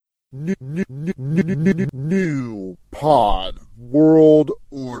New Pod World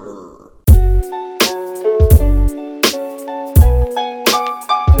Order.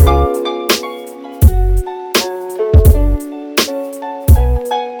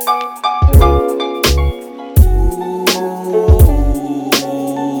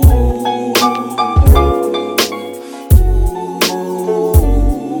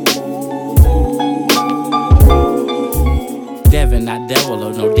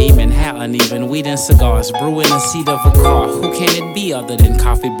 Uneven weed and cigars, brew in the seat of a car. Who can it be other than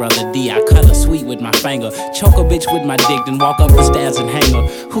Coffee Brother D? I cut a sweet with my finger, choke a bitch with my dick, then walk up the stairs and hang her.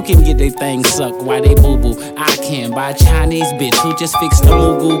 Who can get their thing sucked while they boo-boo? I can, by a Chinese bitch who just fixed the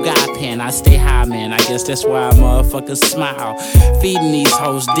Mugu guy pen. I stay high, man, I guess that's why motherfuckers smile. Feeding these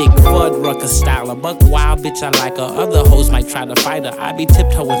hoes dick, Fuddrucker style. A buck wild bitch, I like her. Other hoes might try to fight her. I be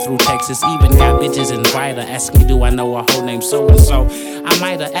tiptoeing through Texas, even got bitches invite her. Ask me, do I know a hoe named so-and-so? I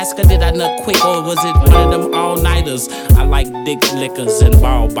might have asked her, did I nut quick, or was it one of them all-nighters? I like dick lickers and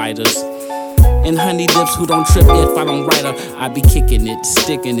ball biters. And honey dips who don't trip if I don't write her. I be kicking it,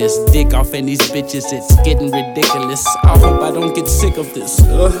 sticking this dick off in these bitches. It's getting ridiculous. I hope I don't get sick of this.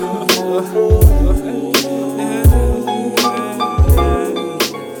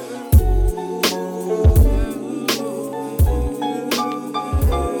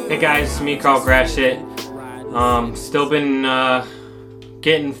 Hey guys, it's me, Carl Grashit. Still been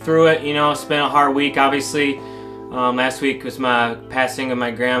getting through it, you know. It's been a hard week, obviously. Last week was my passing of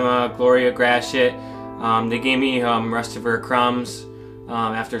my grandma, Gloria Grashit. They gave me rest of her crumbs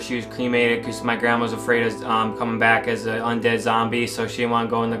after she was cremated because my grandma was afraid of coming back as an undead zombie, so she didn't want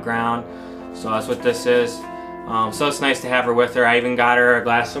to go in the ground. So that's what this is. So it's nice to have her with her. I even got her a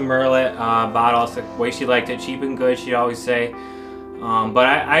glass of Merlot bottle. It's the way she liked it, cheap and good, she'd always say. But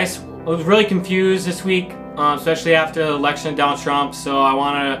I was really confused this week, especially after the election of Donald Trump, so I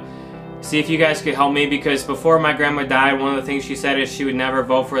want to see if you guys could help me, because before my grandma died, one of the things she said is she would never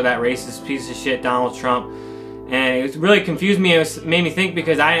vote for that racist piece of shit Donald Trump, and it really confused me. It made me think,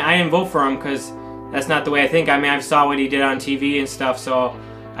 because I didn't vote for him, because that's not the way I think. I mean, I saw what he did on TV and stuff, so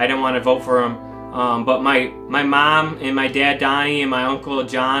I didn't want to vote for him. But my mom and my dad Donnie and my uncle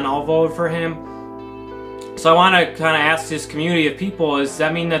John all voted for him. So I want to kind of ask this community of people, does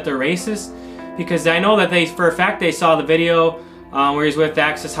that mean that they're racist? Because I know that for a fact they saw the video where he's with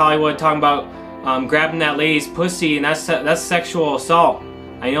Access Hollywood talking about grabbing that lady's pussy, and that's sexual assault.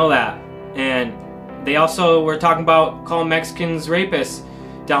 I know that. And they also were talking about calling Mexicans rapists,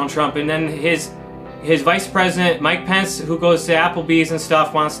 Donald Trump. And then his vice president, Mike Pence, who goes to Applebee's and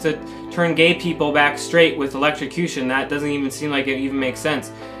stuff, wants to turn gay people back straight with electrocution. That doesn't even seem like it even makes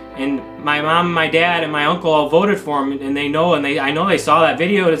sense. And my mom, my dad, and my uncle all voted for him, and they know, and I know they saw that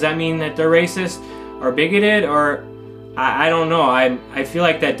video. Does that mean that they're racist or bigoted? Or I don't know. I feel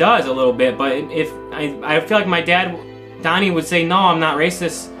like that does a little bit, but if I feel like my dad, Donnie, would say, no, I'm not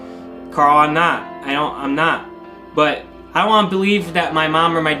racist, Carl, I'm not. I'm not. But I don't want to believe that my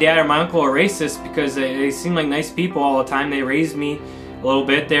mom or my dad or my uncle are racist, because they seem like nice people all the time. They raised me a little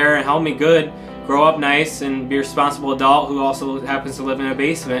bit there and held me good. Grow up nice and be a responsible adult who also happens to live in a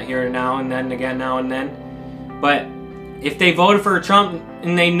basement here now and then, again now and then. But if they voted for Trump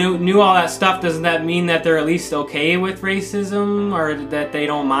and they knew all that stuff, doesn't that mean that they're at least okay with racism, or that they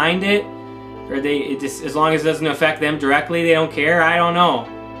don't mind it? Or as long as it doesn't affect them directly, they don't care? I don't know.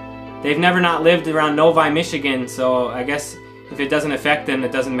 They've never not lived around Novi, Michigan, so I guess if it doesn't affect them,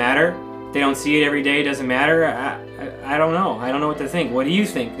 it doesn't matter. If they don't see it every day, it doesn't matter. I don't know. I don't know what to think. What do you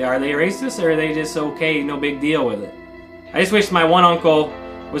think? Are they racist, or are they just okay, no big deal with it? I just wish my one uncle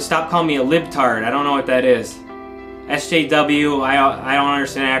would stop calling me a libtard. I don't know what that is. SJW, I don't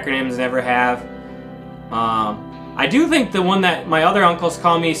understand acronyms, never have. I do think the one that my other uncles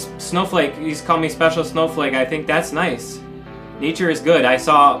call me Snowflake, he's called me Special Snowflake, I think that's nice. Nature is good. I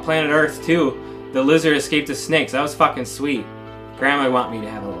saw Planet Earth too. The lizard escaped the snakes. That was fucking sweet. Grandma would want me to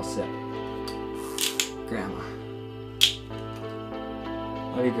have a little sip. Grandma.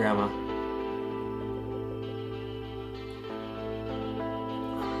 Love you, Grandma.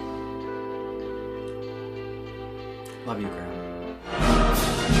 Love you, Grandma.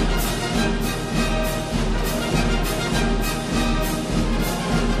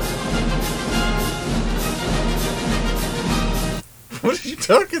 What are you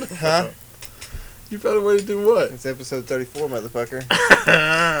talking about? Huh? You found a way to do what? It's episode 34, motherfucker.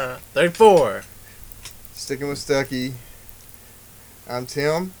 34. Sticking with Stucky. I'm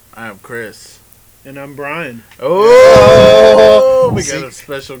Tim. I'm Chris. And I'm Brian. Oh, we got a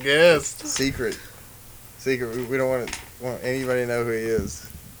special guest. Secret. We don't want anybody to know who he is.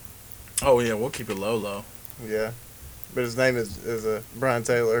 Oh, yeah, we'll keep it low. Yeah. but his name is Brian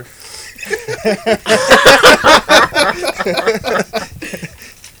Taylor.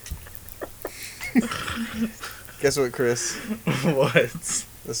 Guess what, Chris? What?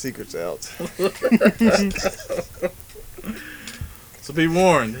 The secret's out. So be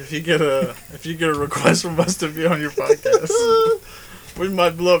warned, if you get a request from us to be on your podcast, we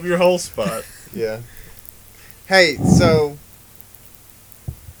might blow up your whole spot. Yeah. Hey, so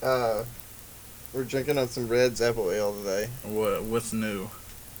we're drinking on some Red's Apple Ale today. What's new?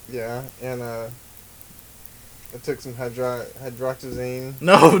 Yeah, and I took some hydroxyzine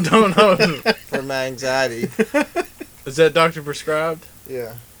No. for my anxiety. Is that doctor prescribed?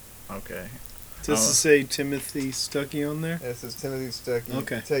 Yeah. Okay. Does it say Timothy Stuckey on there? It says Timothy Stuckey.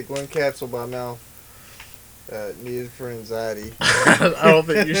 Okay. Take 1 capsule by mouth. Needed for anxiety. I don't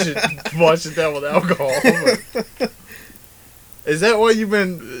think you should wash it down with alcohol. But... Is that why you've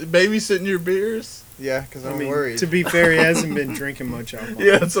been babysitting your beers? Yeah, because I'm worried. To be fair, he hasn't been drinking much alcohol.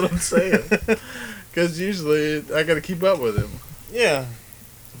 Yeah, that's what I'm saying. Because usually I got to keep up with him. Yeah.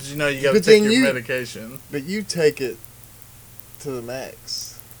 But you know you got to But take then your you- medication. But you take it to the max.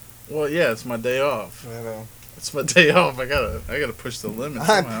 Well, yeah, it's my day off. I know. It's my day off. I gotta push the limit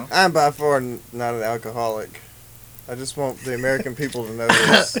somehow. I'm by far not an alcoholic. I just want the American people to know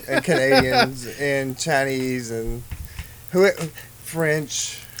this, and Canadians, and Chinese, and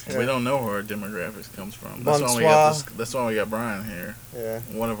French. We don't know where our demographics comes from. Bonsoir. That's why we got Brian here, Yeah.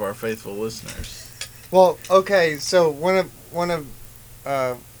 one of our faithful listeners. Well, okay. So one of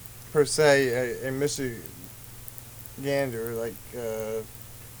per se a Michigander, like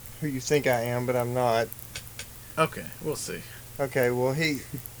who you think I am, but I'm not. Okay, we'll see. Okay. Well, he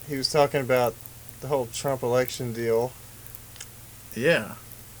was talking about the whole Trump election deal. Yeah,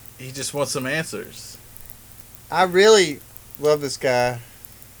 he just wants some answers. I really love this guy,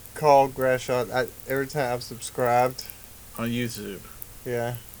 Carl Grashot. Every time I've subscribed. On YouTube.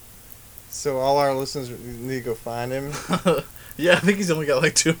 Yeah. So all our listeners need to go find him. Yeah, I think he's only got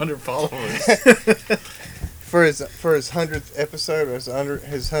like 200 followers. For his 100th episode, or his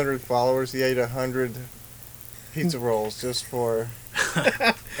 100th followers, he ate 100 pizza rolls just for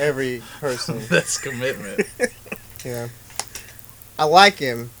every person. That's commitment. You know, I like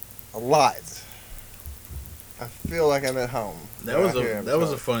him a lot. I feel like I'm at home. That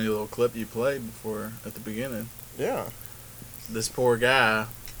was a funny little clip you played before at the beginning. Yeah. This poor guy.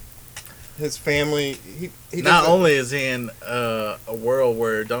 His family. He Not doesn't- only is he in a world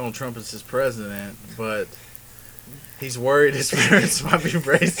where Donald Trump is his president, but he's worried his parents might be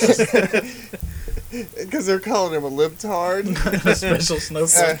racist. Because they're calling him a libtard. A special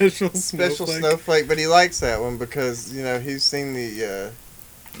snowflake. Special snowflake, but he likes that one because, you know, he's seen the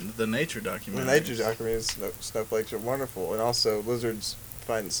nature documentary. nature documentaries. Snowflakes are wonderful, and also lizards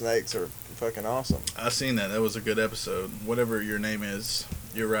fighting snakes are fucking awesome. I've seen that. That was a good episode. Whatever your name is,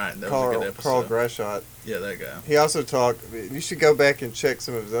 you're right. That was a good Carl episode. Grashot. Yeah, that guy. He also talked. You should go back and check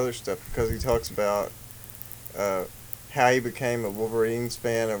some of his other stuff because he talks about how he became a Wolverines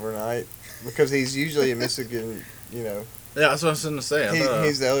fan overnight. Because he's usually a Michigan, you know. Yeah, that's what I was going to say.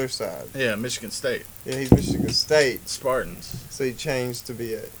 He's the other side. Yeah, Michigan State. Yeah, he's Michigan State. Spartans. So he changed to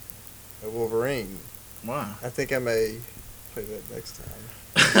be a Wolverine. Wow. I think I may play that next time.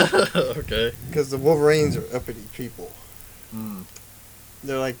 Okay. Because the Wolverines are uppity people. Mm.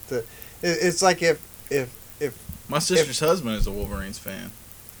 They're like it's like if My sister's husband is a Wolverines fan.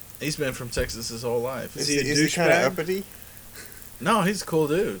 He's been from Texas his whole life. Is he a kind of douchebag? uppity? No, he's a cool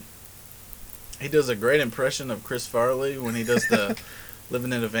dude. He does a great impression of Chris Farley when he does the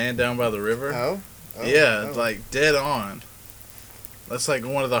living in a van down by the river. Oh? Yeah, oh. like dead on. That's like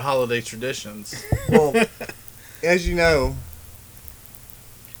one of the holiday traditions. Well, as you know,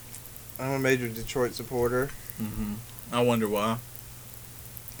 I'm a major Detroit supporter, Hmm. I wonder why.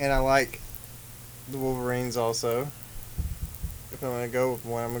 and I like the Wolverines also. If I'm gonna go with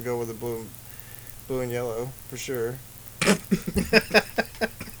one, I'm gonna go with the blue and yellow for sure.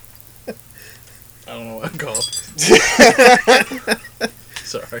 I don't know what I'm called.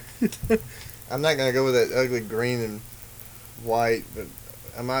 Sorry. I'm not gonna go with that ugly green and white, but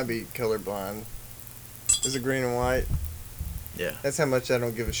I might be colorblind. Is it green and white? Yeah. That's how much I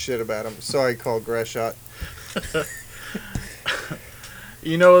don't give a shit about him. Sorry, Carl Grashot.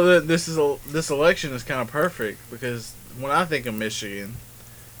 You know that this election is kind of perfect because when I think of Michigan,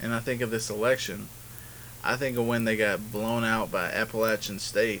 and I think of this election, I think of when they got blown out by Appalachian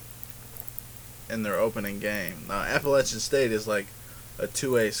State in their opening game. Now Appalachian State is like a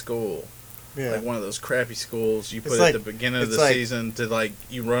 2A school, Yeah. like one of those crappy schools you put like- at the beginning of it's the like- season to like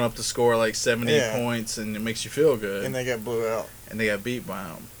you run up the score like 70 Yeah. points and it makes you feel good. And they got blew out. And they got beat by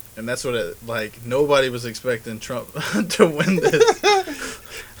them. And that's what nobody was expecting Trump to win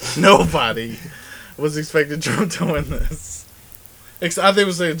this. Nobody was expecting Trump to win this. I think it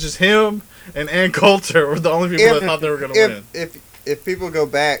was just him and Ann Coulter were the only people that thought they were going to win. If people go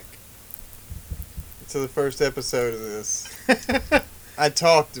back to the first episode of this, I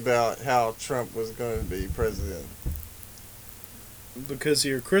talked about how Trump was going to be president. Because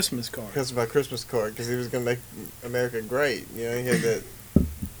of your Christmas card. Because of my Christmas card. Because he was going to make America great. You know, he had that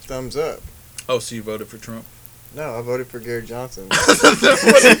thumbs up. Oh, so you voted for Trump? No, I voted for Gary Johnson. That's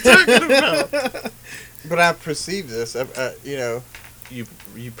what I'm talking about. But I perceived this. You know.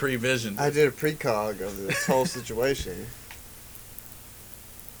 You pre-visioned it. I did a precog of this whole situation.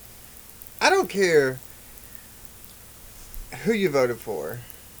 I don't care who you voted for.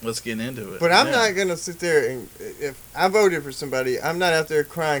 Let's get into it. But I'm not going to sit there and... If I voted for somebody, I'm not out there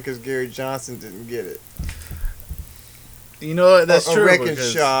crying because Gary Johnson didn't get it. You know what? That's true. A wrecking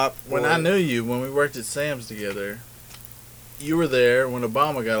shop. When I knew you, when we worked at Sam's together, you were there when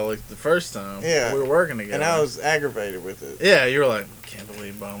Obama got elected the first time. Yeah. We were working together. And I was aggravated with it. Yeah, you were like, can't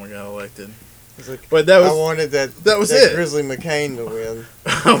believe Obama got elected. Like, but that was, I wanted that was it. Grizzly McCain to win.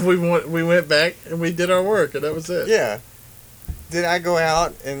 we went back and we did our work, and that was it. Yeah. Did I go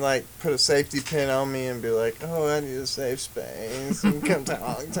out and put a safety pin on me and be like, oh, I need a safe space and come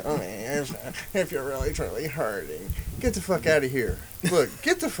talk to me if you're really truly hurting? Get the fuck out of here. Look,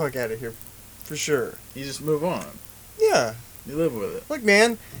 get the fuck out of here for sure. You just move on. Yeah. You live with it. Look,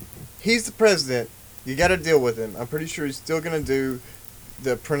 man, he's the president. You got to deal with him. I'm pretty sure he's still going to do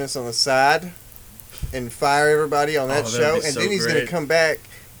The Apprentice on the side and fire everybody on that show. And then he's going to come back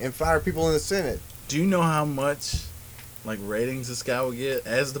and fire people in the Senate. Do you know how much ratings this guy will get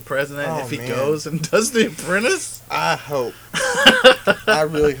as the president if he man. goes and does The Apprentice? I hope. I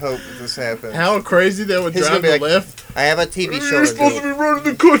really hope that this happens. How crazy that would drive the left. I have a TV show. You're supposed to be running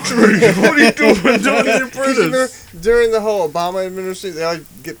the country. What are you doing doing The Apprentice? During the whole Obama administration, they all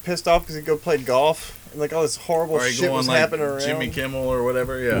get pissed off because he'd go play golf. And all this horrible shit was happening around. Jimmy Kimmel or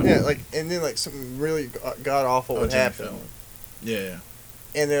whatever, yeah. Yeah, and then something really god-awful would happen. Fallon. Yeah.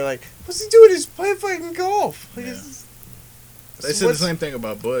 And they're like, what's he doing? He's playing fucking golf. They said the same thing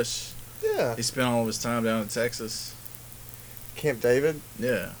about Bush. Yeah. He spent all of his time down in Texas. Camp David?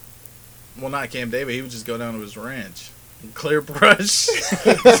 Yeah. Well, not Camp David. He would just go down to his ranch. Clear brush.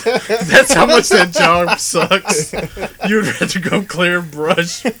 That's how much that job sucks. You'd rather go clear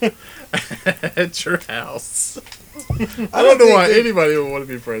brush at your house. I don't know why anybody would want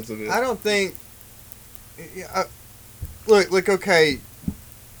to be president. I don't think... Look, okay.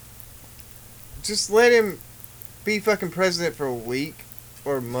 Just let him be fucking president for a week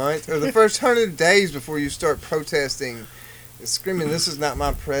or a month or the first 100 days before you start protesting and screaming, this is not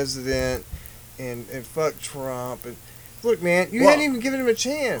my president, and fuck Trump. And look, man, you hadn't even given him a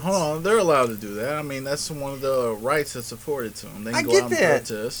chance. Hold on, they're allowed to do that. I mean, that's one of the rights that's afforded to them. They can go out and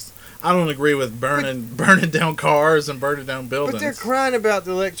protest. I don't agree with burning down cars and burning down buildings. But they're crying about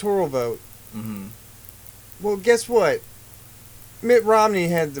the electoral vote. Mm-hmm. Well, guess what? Mitt Romney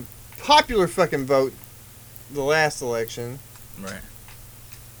had the popular fucking vote the last election. Right.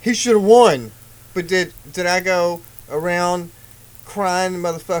 He should have won. But did I go around crying to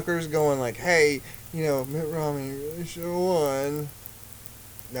motherfuckers going hey, Mitt Romney really should have won?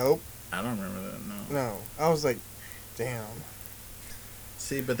 Nope. I don't remember that, no. No. I was like, damn.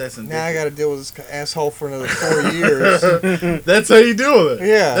 See, but that's now I got to deal with this asshole for another 4 years. That's how you deal with it.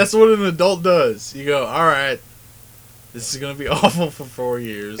 Yeah. That's what an adult does. You go, all right, this is going to be awful for 4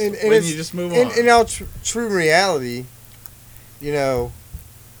 years. And then you just move on. In all true reality, you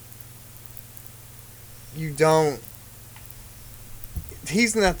don't...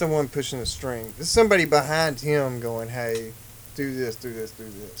 He's not the one pushing the string. There's somebody behind him going, hey, do this, do this, do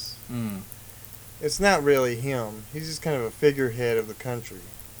this. Mm. It's not really him. He's just kind of a figurehead of the country.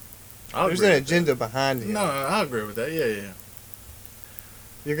 There's an agenda behind him. No, I agree with that. Yeah.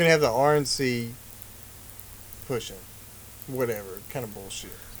 You're going to have the RNC pushing. Whatever. Kind of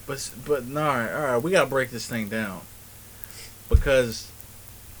bullshit. But no, all right, we got to break this thing down. Because,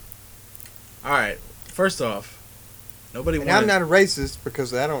 all right, first off, nobody wanted... I'm not a racist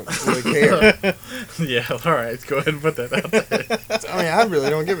because I don't really care. Yeah, all right, go ahead and put that out there. I mean, I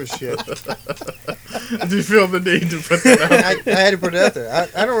really don't give a shit. Do you feel the need to put that out there? I had to put it out there.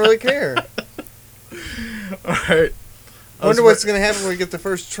 I don't really care. All right. I wonder what's going to happen when we get the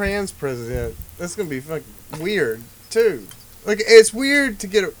first trans president. That's going to be fucking weird, too. It's weird to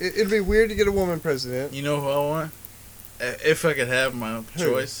get it'd be weird to get a woman president. You know who I want? If I could have my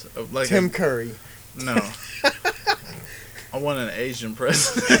choice of Tim Curry. No. I want an Asian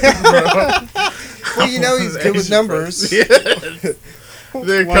president. Well, he's good with numbers. Yes.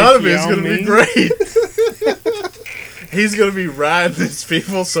 The economy is going to be great. He's going to be riding these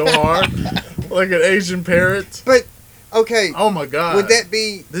people so hard, like an Asian parrot. But okay, Oh my God! would that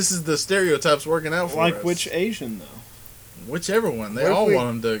be? This is the stereotypes working out for Like us. which Asian though? Whichever one. They What if all we- want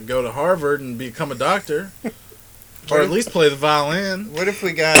him to go to Harvard and become a doctor, or at least play the violin. What if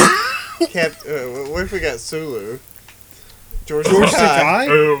we got what if we got Sulu? George George Takei.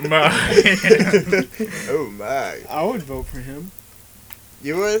 Takei? Oh my! Oh my! I would vote for him.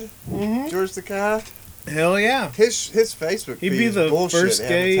 You would? Mm-hmm. George Takei? Hell yeah. His Facebook He'd feed be is the bullshit first half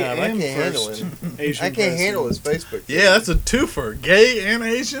gay the time. I and can't handle first him. Asian I can't handle his president. Facebook feed. Yeah, that's a twofer. Gay and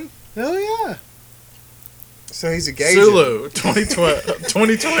Asian. Hell yeah. So he's a Gaysian. Sulu,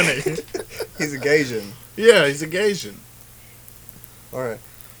 2020. He's a Gaysian. Yeah, he's a Gaysian. Alright.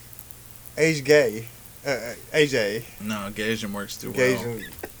 Age gay. AJ. No, Gaysian works too well. Gaysian.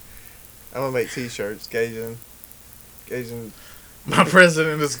 I'm gonna make t-shirts. Gaysian. Gaysian. My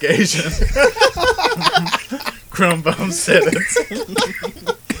president is Gaysian. Crumbum said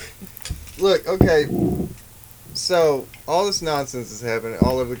it. Look, okay. So, all this nonsense is happening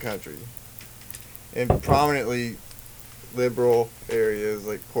all over the country. In prominently liberal areas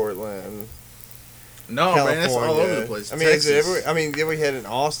like Portland, No, California. man, it's all over the place. I mean, is it Texas. everywhere? I mean, yeah, we had in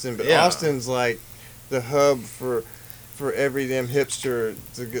Austin, but Yeah. Austin's like the hub for every damn hipster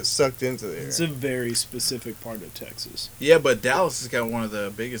to get sucked into there. It's a very specific part of Texas. Yeah, but Dallas has got one of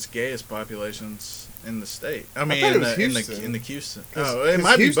the biggest gayest populations in the state. I mean, thought it in was the Houston. in the Houston. 'Cause- Oh, it 'cause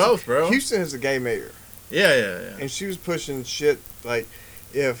might Houston- be both, bro. Houston has a gay mayor, Yeah. and she was pushing shit like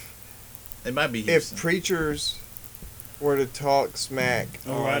if It might be if Houston. preachers were to talk smack.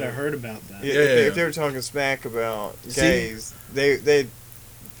 All right, on- I heard about that. Yeah, Yeah, if yeah. they were talking smack about See? gays, they'd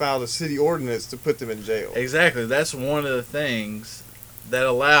filed a city ordinance to put them in jail. Exactly. That's one of the things that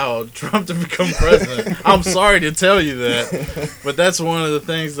allowed Trump to become president. I'm sorry to tell you that, but that's one of the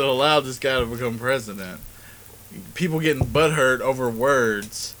things that allowed this guy to become president. People getting butthurt over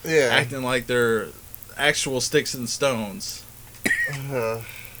words, Yeah. acting like they're actual sticks and stones.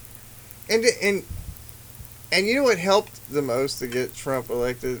 And you know what helped the most to get Trump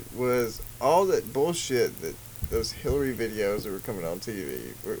elected was all that bullshit that those Hillary videos that were coming on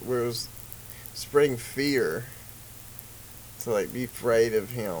TV, where it was spreading fear to like be afraid of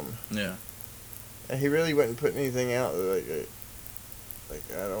him, Yeah. and he really wasn't putting anything out like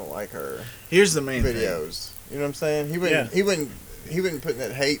I don't like her Here's the main thing. videos. You know what I'm saying? He wouldn't. He wasn't putting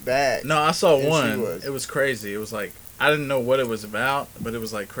that hate back. No, I saw And she one. was. It was crazy. It was like I didn't know what it was about, but it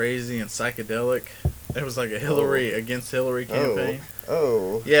was like crazy and psychedelic. It was like a Hillary against Hillary campaign.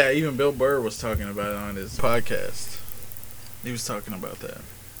 Oh. Yeah, even Bill Burr was talking about it on his podcast. He was talking about that.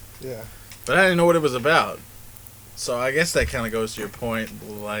 Yeah. But I didn't know what it was about. So I guess that kind of goes to your point.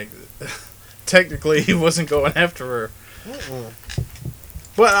 Like, technically, he wasn't going after her.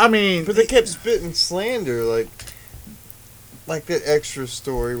 But, I mean... But they kept spitting slander, like that extra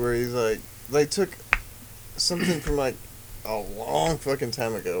story where he's like, they took something from like a long fucking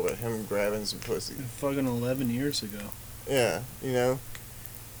time ago about him grabbing some pussy. Fucking 11 years ago. Yeah, you know.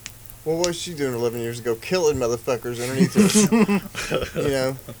 Well, what was she doing 11 years ago? Killing motherfuckers underneath her. You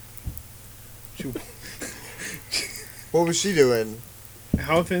know. What was she doing?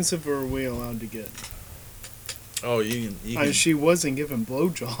 How offensive are we allowed to get? Oh, you can... She wasn't giving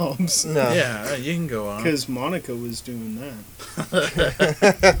blowjobs. No. Yeah, you can go on. Because Monica was doing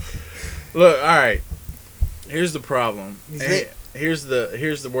that. Look, all right. Here's the problem. You think- Here's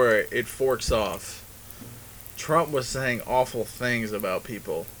the where it forks off. Trump was saying awful things about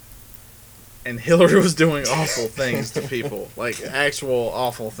people, and Hillary was doing awful things to people, like actual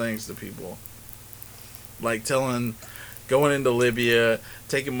awful things to people, like going into Libya,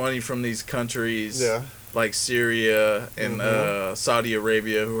 taking money from these countries, Yeah. like Syria and Saudi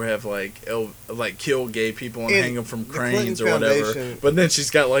Arabia, who have like kill gay people and And hang them from the cranes or Clinton whatever. Foundation- But then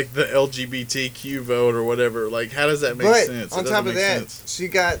she's got like the LGBTQ vote or whatever. Like, how does that make But sense? on It top doesn't of make that, sense. she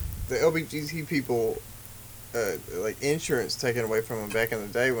got the LGBT people, like insurance taken away from them back in the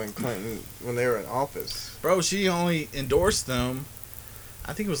day when they were in office. Bro, she only endorsed them.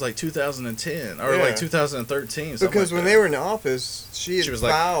 I think it was like 2010 or Yeah. like 2013. Because when they were in office, she had She was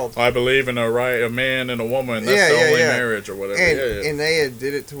like, filed. I believe in a man and a woman. That's Yeah, the yeah, only yeah. marriage or whatever. And yeah. and they had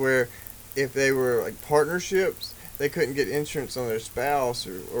did it to where if they were like partnerships, they couldn't get insurance on their spouse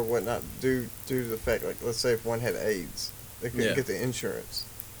or whatnot due to the fact, like, let's say if one had AIDS, they couldn't Yeah. get the insurance.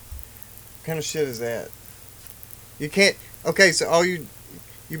 What kind of shit is that? You can't. Okay, so all you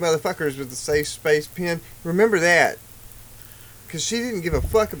motherfuckers with the safe space pen, remember that. Because she didn't give a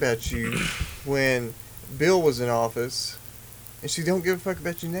fuck about you when Bill was in office, and she don't give a fuck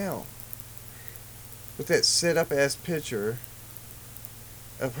about you now. With that set up ass picture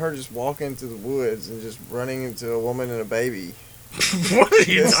of her just walking through the woods and just running into a woman and a baby. What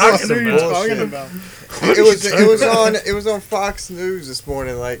are you That's talking some about? bullshit. about? It was on Fox News this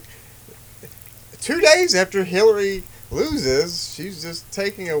morning. Like 2 days after Hillary loses, she's just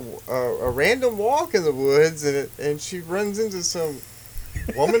taking a random walk in the woods, and she runs into some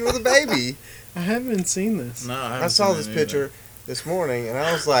woman with a baby. I haven't seen this. No, I saw this picture this morning, and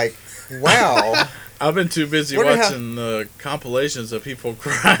I was like, "Wow." I've been too busy Wonder how- watching compilations of people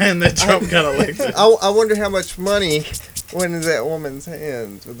crying that Trump got elected. I wonder how much money went into that woman's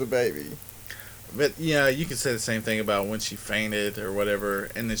hands with the baby. But yeah, you could say the same thing about when she fainted or whatever,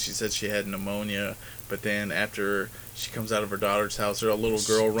 and then she said she had pneumonia. But then after she comes out of her daughter's house, her little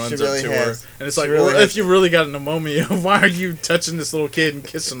girl runs really up to has. her, and it's She like, really well, has. if you really got pneumonia, why are you touching this little kid and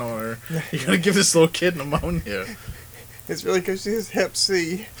kissing on her? You're gonna give this little kid pneumonia. It's really because she has Hep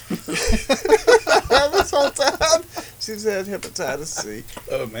C. This whole time, she's had hepatitis C.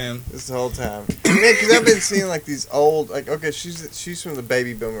 Oh man, This whole time. Man, because I've been seeing like these old, like, okay, she's from the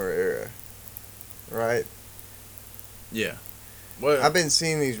baby boomer era, right? yeah. Well, I've been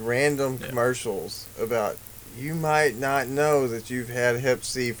seeing these random Yeah. commercials about you might not know that you've had Hep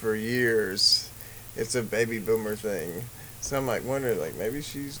C for years. It's a baby boomer thing. So I'm like wondering, like maybe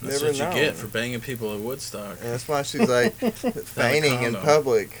she's that's never what you known. get for banging people at Woodstock. And that's why she's like fainting in condom.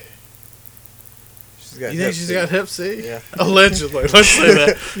 public. She's got You Hep think she's C. got Hep C? Yeah. Allegedly. Let's say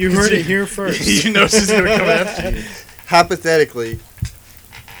that. You heard it here first. You know she's gonna come after you. Hypothetically,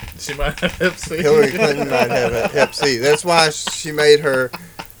 She might have Hep C. Hillary Clinton might have a Hep C. That's why she made her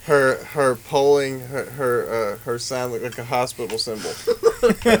polling her sign look like a hospital symbol.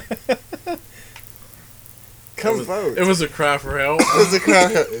 Come vote. It was a cry for help. It was a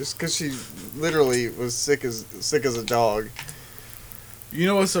crowd. It's because she literally was sick as a dog. You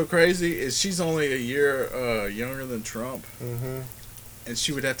know what's so crazy is she's only a year younger than Trump, Mm-hmm. and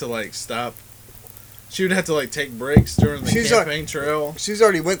she would have to like stop. She would have to like take breaks during the She's campaign trail, She's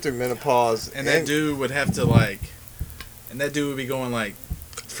already went through menopause, and that dude would have to like, and that dude would be going like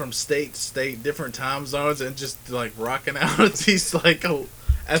from state to state, different time zones, and just like rocking out at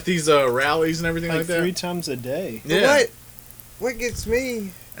these rallies and everything Like like that. 3 times a day. But Yeah, what gets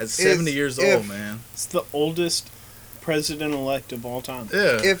me? at 70 years if- old, man. It's the oldest president-elect of all time.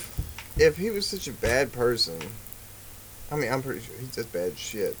 Yeah, If he was such a bad person, I mean, I'm pretty sure he's just bad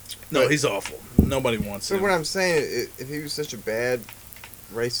shit. no, but- he's awful. Nobody wants So him. what I'm saying, if he was such a bad,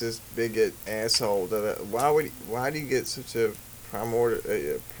 racist, bigot, asshole, why do you get such a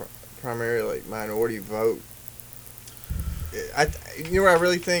primary like minority vote? You know what I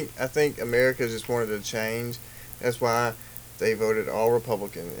really think? I think America just wanted to change. That's why they voted all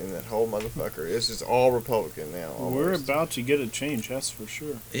Republican in that whole motherfucker. It's just all Republican now. We're Almost. about to get a change, that's for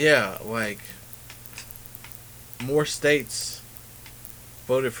sure. Yeah, like more states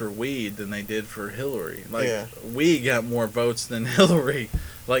voted for weed than they did for Hillary. Like Yeah. we got more votes than Hillary.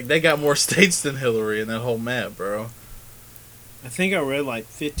 Like they got more states than Hillary in that whole map, bro. I think I read like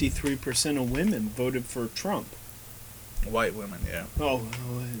 53% of women voted for Trump. White women, yeah. Oh,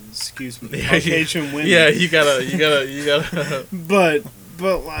 excuse me. Yeah, Caucasian women. Yeah, you gotta. But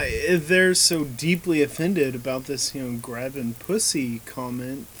like, if they're so deeply offended about this, grabbing pussy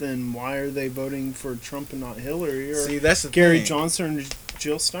comment, then why are they voting for Trump and not Hillary or See, that's the Gary thing. Johnson or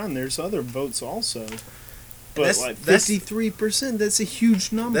Jill Stein? There's other votes also. But That's- like that's- 53%, that's a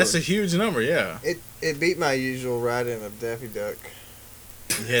huge number. That's a huge number, yeah. It beat my usual write-in of Daffy Duck.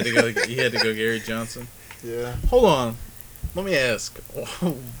 You had to go Gary Johnson. Yeah. Hold on. Let me ask.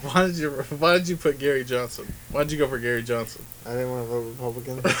 Why did you put Gary Johnson? Why did you go for Gary Johnson? I didn't want to vote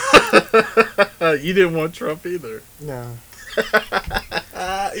Republican. You didn't want Trump either. No.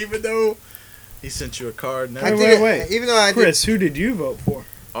 Even though he sent you a card and I everything. did wait. it, even though I Chris, who did you vote for?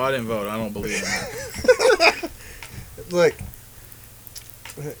 Oh, I didn't vote. I don't believe in that. did. Look,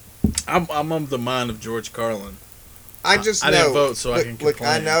 I'm of the mind of George Carlin. I just I know. didn't vote, so I look, can look,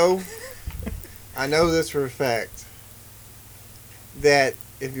 I complain. know this for a fact. That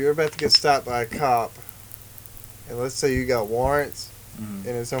if you're about to get stopped by a cop, and let's say you got warrants, Mhm. and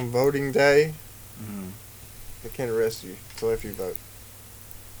it's on voting day, Mhm. they can't arrest you until after you vote.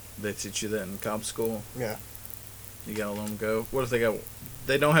 They teach you that in cop school. Yeah. You gotta let them go. What if they got?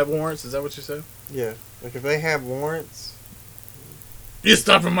 They don't have warrants. Is that what you said? Yeah. Like if they have warrants. You're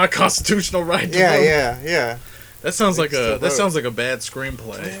stopping my constitutional right to Yeah, vote. yeah. That sounds They like can still that vote. sounds like a bad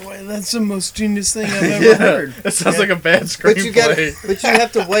screenplay. Wait, that's the most genius thing I've ever Yeah, heard. that sounds Yeah. like a bad But you got. screenplay. But you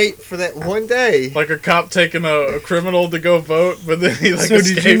have to wait for that one day. Like a cop taking a criminal to go vote, but then he like So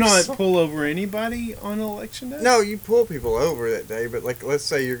escapes. did you not pull over anybody on election day? No, you pull people over that day, but like let's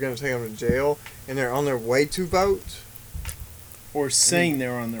say you're going to take them to jail and they're on their way to vote. Or saying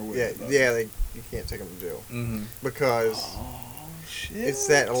they're on their way Yeah, to vote. yeah, you can't take them to jail Mm-hmm. because Oh, shit. it's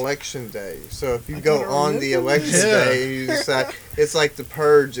that election day. So if you I go gotta on the remember election this. day and you decide, it's like the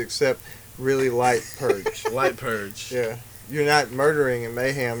purge except really light purge. Light purge. Yeah, you're not murdering and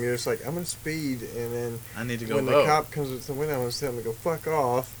mayhem. You're just like, I'm gonna speed, and then I need to go when vote. the cop comes up to the window, I'm gonna tell him to go fuck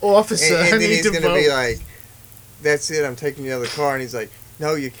off. Officer, And I then need he's to gonna vote. be like, "That's it. I'm taking you out of the car." And he's like,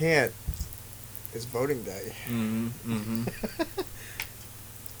 "No, you can't. It's voting day." Mm-hmm.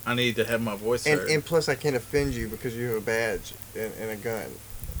 I need to have my voice heard. And plus, I can't offend you because you have a badge and a gun.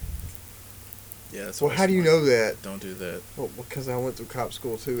 Yeah, that's Well, why how do you smart. know that? Don't do that. Well, because I went through cop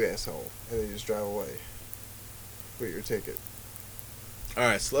school too, asshole. And they just drive away with your ticket. All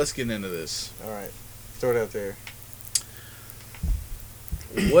right, so let's get into this. All right, throw it out there.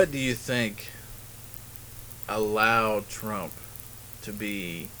 What do you think allowed Trump to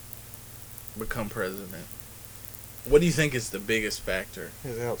become president? What do you think is the biggest factor?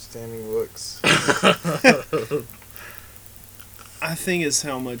 His outstanding looks. I think it's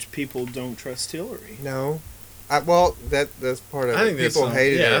how much people don't trust Hillary. No, that's part of I it. think that's People some-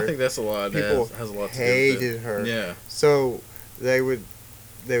 hated yeah, her. I think that's a lot. People Has a lot to do with hated it. her. Yeah. So they would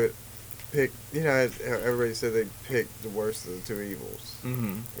pick. You know, everybody said they'd pick the worst of the two evils,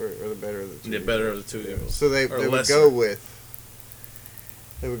 Mm-hmm. or the better of the two. The evils. better of the two Yeah. evils. So they Or would lesser. go with.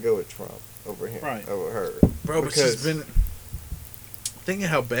 They would go with Trump over him, Right. over her. Bro, but Because- she's been. Think of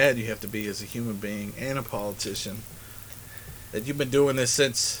how bad you have to be as a human being and a politician. That you've been doing this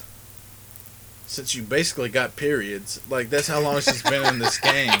since you basically got periods. Like, that's how long she's been in this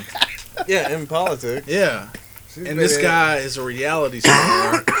game. Yeah, in politics. Yeah. She's And been this in- guy is a reality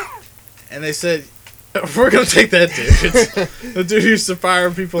star. And they said, we're going to take that dude. The dude who used to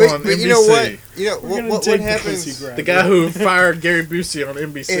fire people on But NBC. you know what? You know We're what? gonna What take the happens pussy grab. The guy who fired Gary Busey on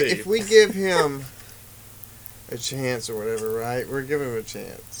NBC. if we give him a chance or whatever, right? We're giving him a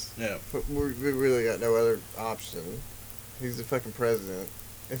chance. Yeah. But we really got no other option. He's the fucking president.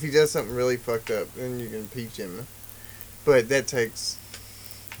 If he does something really fucked up, then you can impeach him. But that takes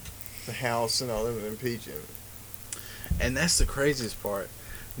the House and all them to impeach him. And that's the craziest part.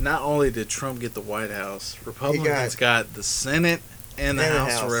 Not only did Trump get the White House, Republicans got the Senate and the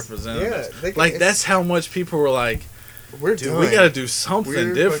House of Representatives. Yeah, they- Like, it's- that's how much people were like, We're dude, done. we got to do something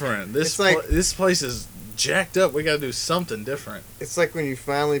We're different. it's like- This place is jacked up. We got to do something different. It's like when you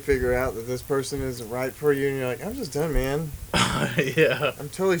finally figure out that this person isn't right for you, and you're like, I'm just done, man. Yeah. I'm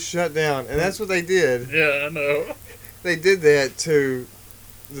totally shut down. And that's what they did. Yeah, I know. They did that to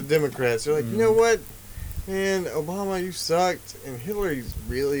the Democrats. They're like, you Mm. know what? Man, Obama, you sucked, and Hillary's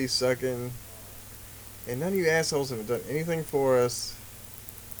really sucking, and none of you assholes have done anything for us.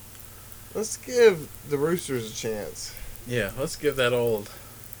 Let's give the Roosters a chance. Yeah, let's give that old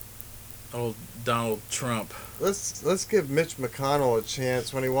Donald Trump. Let's give Mitch McConnell a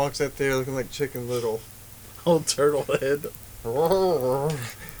chance when he walks out there looking like Chicken Little. Old turtle head.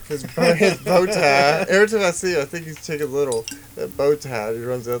 His bow tie. Every time I see him, I think he's Chicken Little. That bow tie, he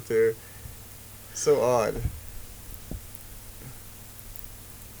runs out there. So odd.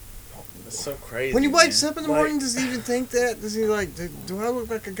 It's so crazy. When he wakes up in the Like- morning, does he even think that? Does he like, do I look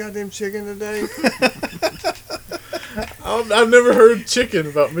like a goddamn chicken today? I've never heard chicken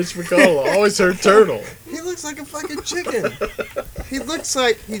about Mitch McConnell. I always heard turtle. He looks like a fucking chicken. He looks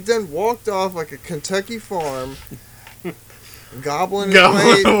like he done walked off like a Kentucky farm, gobbling his Go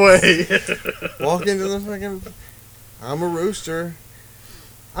weight, away. walk into the fucking, I'm a rooster.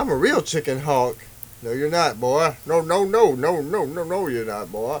 I'm a real chicken hawk. No, you're not, boy. No, you're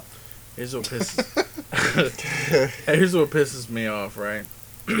not, boy. Here's what pisses. Here's what pisses me off, right?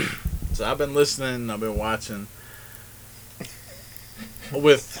 So I've been listening. I've been watching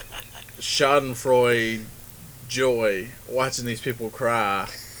with Schadenfreude joy, watching these people cry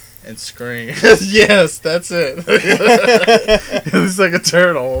and scream. Yes, that's it. He looks like a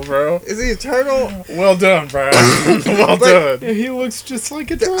turtle, bro. Is he a turtle? Well done, Brian. Well But- done. Yeah, he looks just like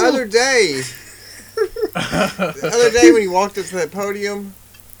a The turtle. other day when he walked up to that podium,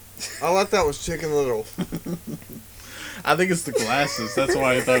 all I thought was Chicken Little. I think it's the glasses. That's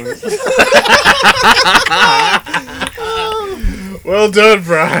why I thought it was. Well done,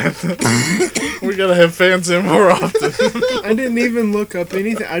 Brian. We gotta have fans in more often. I didn't even look up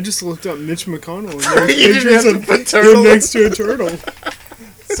anything. I just looked up Mitch McConnell. And there were You didn't pictures have to of put him turtle. next to a turtle.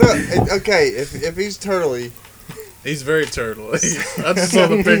 So, okay, if he's turtly, He's very turtle. I just saw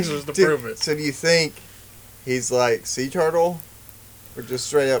the pictures to prove it. so do you think he's like sea turtle? Or just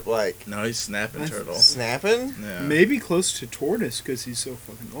straight up like No, he's snapping turtle. snapping? Yeah. Maybe close to tortoise because he's so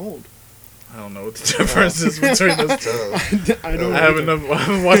fucking old. I don't know what the difference is between those two. I don't. I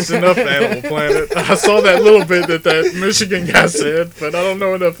haven't watched enough Animal Planet. I saw that little bit that Michigan guy said, but I don't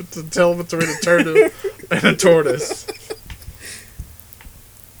know enough to tell between a turtle and a tortoise.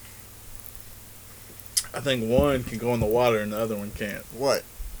 I think one can go in the water and the other one can't. What?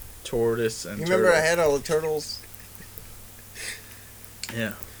 Tortoise and You turtle. remember I had all the turtles?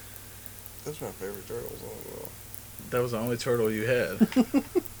 Yeah. Those are my favorite turtles in the world. That was the only turtle you had. I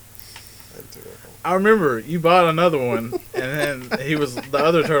had two of them. I remember you bought another one, and then the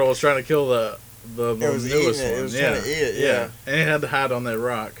other turtle was trying to kill the It was newest eating it. one. It was trying to eat it, yeah. And it had to hide on that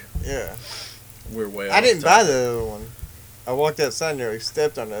rock. Yeah. We're way I off didn't buy topic. the other one. I walked outside and nearly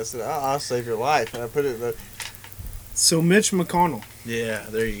stepped on it. I said, I'll save your life. And I put it in the... So Mitch McConnell. Yeah,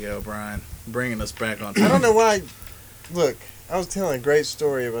 there you go, Brian. Bringing us back on I topic. don't know why... Look, I was telling a great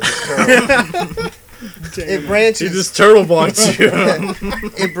story about this turtle. It He branches... just turtle blocked you.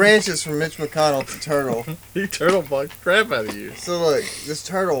 It branches from Mitch McConnell to turtle. He turtle blocked the crap out of you. So look, this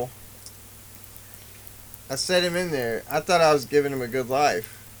turtle... I set him in there. I thought I was giving him a good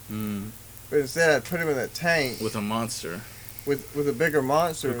life. But instead I put him in that tank With a monster with a bigger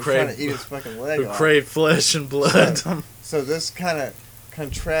monster Who who was trying craved- to eat his fucking leg who off. craved flesh and blood. So this kind of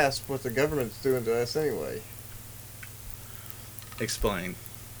contrasts what the government's doing to us anyway. Explain.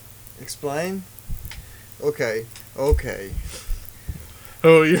 Explain? Okay.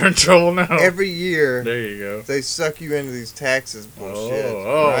 Oh, you're in trouble now. Every year There you go. they suck you into these taxes bullshit.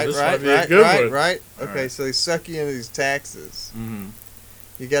 This might be a good one. Right. All Okay, right. so they suck you into these taxes. Mm-hmm.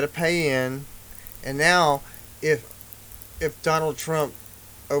 You got to pay in, and now if Donald Trump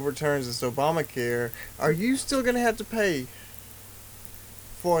overturns this Obamacare, are you still gonna have to pay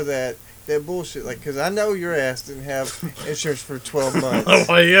for that bullshit? Like, because I know your ass didn't have insurance for 12 months.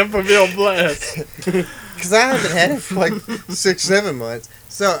 Why you have to be on blast? Because I haven't had it for like 6-7 months.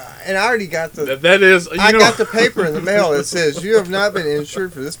 So, and I already got the That is, I got the paper in the mail that says you have not been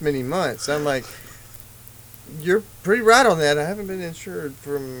insured for this many months. I'm like, you're pretty right on that. I haven't been insured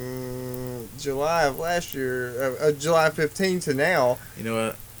from July of last year, July 15 to now. You know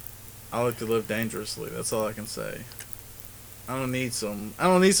what? I like to live dangerously. That's all I can say. I don't need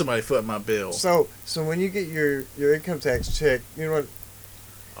somebody footing my bill. So when you get your income tax check, you know what?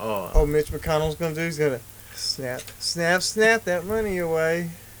 Oh, Mitch McConnell's gonna do? He's gonna snap that money away.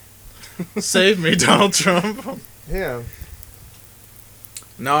 save me, Donald Trump. Yeah.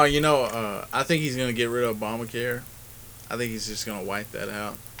 No, I think he's gonna get rid of Obamacare. I think he's just gonna wipe that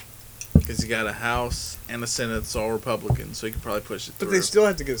out because he got a House and a Senate that's all Republican, so he could probably push it through. But they still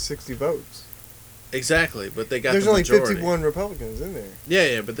have to get 60 votes. Exactly, but they got There's the only majority. 51 Republicans in there.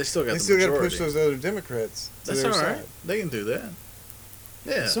 Yeah, but they still got They the still got to majority. push those other Democrats to That's their all right. side. They can do that.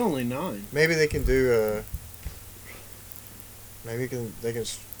 Yeah. It's only 9. Maybe they can do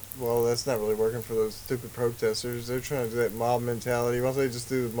well, that's not really working for those stupid protesters. They're trying to do that mob mentality. Why don't they just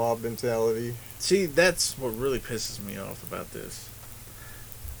do the mob mentality? See, that's what really pisses me off about this.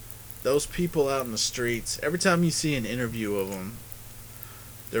 Those people out in the streets, every time you see an interview of them,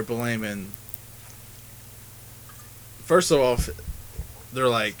 they're blaming. First of all, they're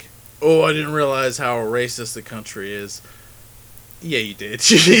like, "Oh, I didn't realize how racist the country is." Yeah, you did.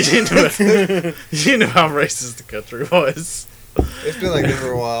 you knew how racist the country was. It's been like that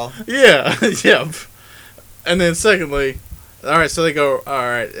for a while. Yeah, yeah. And then secondly, all right, so they go, all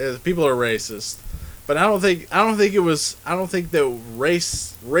right, people are racist, but I don't think that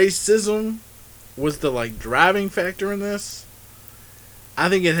racism was the like driving factor in this. I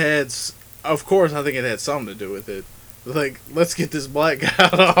think it had, of course, I think it had something to do with it. Like, let's get this black guy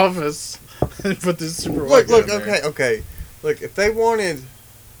out of office and put this super white guy in there. Okay. Look, if they wanted,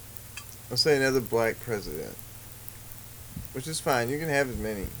 let's say, another black president, which is fine, you can have as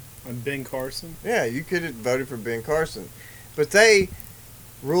many. And Ben Carson. Yeah, you could have voted for Ben Carson. But they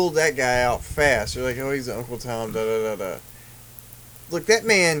ruled that guy out fast. They're like, oh, he's Uncle Tom, da-da-da-da. Look, that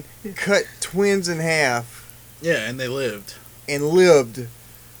man cut twins in half Yeah, and they lived. and lived.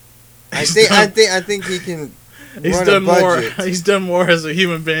 I think he can He's run done a more. budget. He's done more as a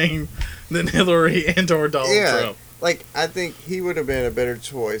human being than Hillary and/or Donald Yeah. Trump. Like, I think he would have been a better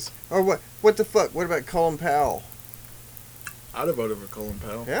choice. Or what? What the fuck? What about Colin Powell? I'd have voted for Colin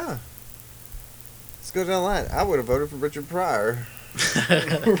Powell. Yeah. Let's go down the line. I would have voted for Richard Pryor.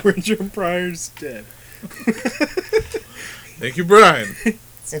 Richard Pryor's dead. Thank you, Brian.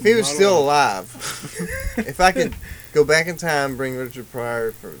 If he was Not still alive. alive, if I could go back in time, bring Richard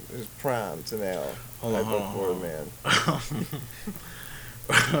Pryor from his prime to now, I'd vote for the man.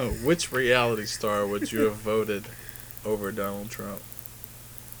 Which reality star would you have voted over Donald Trump?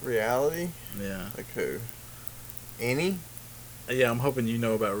 Reality? Yeah. Like who? Annie? Yeah, I'm hoping you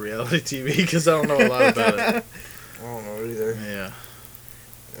know about reality TV because I don't know a lot about it. I don't know either. Yeah.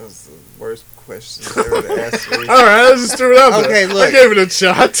 That was the worst question ever to ask me. All right, let's just threw it out there. Okay, look. I gave it a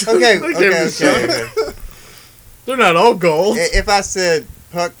shot. Okay, I gave it a shot. okay. They're not all gold. If I said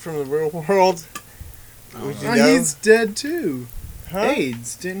Puck from the real world, would you know? He's dead too. Huh?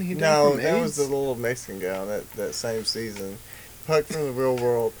 AIDS, didn't he die No, from that AIDS? was the little Mexican guy on that same season. Puck from the real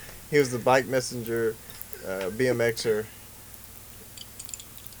world. He was the bike messenger, BMXer.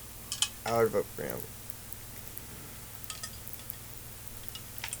 I would vote for him.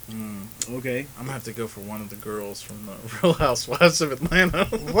 Okay. I'm gonna have to go for one of the girls from the Real Housewives of Atlanta.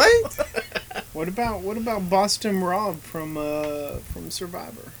 What? What about Boston Rob from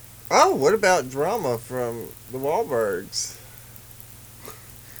Survivor? Oh, what about Drama from the Wahlbergs?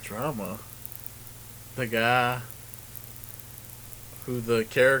 Drama. The guy who the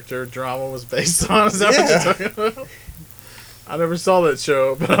character Drama was based on. Is that what you're talking about? I never saw that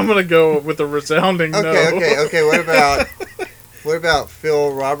show, but I'm gonna go with a resounding no. Okay. What about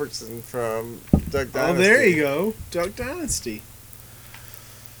Phil Robertson from Duck Dynasty? Oh, there you go. Duck Dynasty.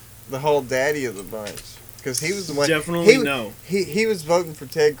 The whole daddy of the bunch, because he was the one. Definitely no. He was voting for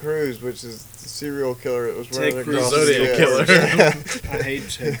Ted Cruz, which is the serial killer that was Ted running Cruz, across Zodiac the killer. Yeah. I hate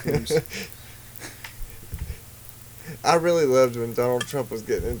Ted Cruz. I really loved when Donald Trump was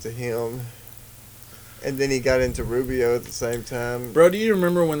getting into him, and then he got into Rubio at the same time. Bro, do you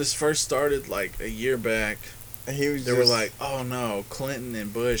remember when this first started, like a year back? He was. They were like, "Oh no, Clinton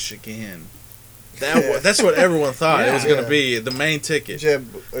and Bush again." That's what everyone thought it was going to be the main ticket.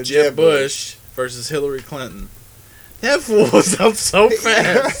 Jeb Bush versus Hillary Clinton. That fool was up so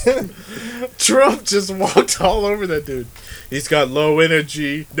fast. Trump just walked all over that dude. He's got low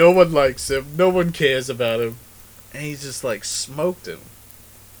energy. No one likes him. No one cares about him. And he just like smoked him.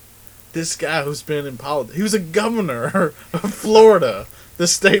 This guy who's been in politics. He was a governor of Florida, the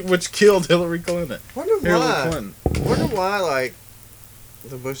state which killed Hillary Clinton. Wonder Clinton. why, like,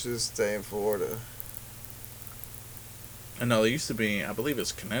 the Bushes stay in Florida. And no, they used to be, I believe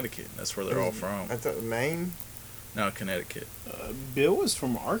it's Connecticut. That's where they're all from. I thought Maine. No, Connecticut. Bill was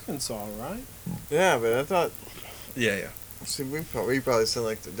from Arkansas, right? Yeah, but I thought. Yeah. See, we probably sound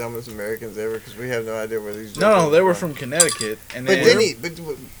like the dumbest Americans ever because we have no idea where these. No, they were from Connecticut, and But then But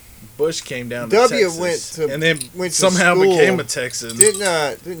Bush came down to W Texas, went to- and then went to somehow school. became a Texan.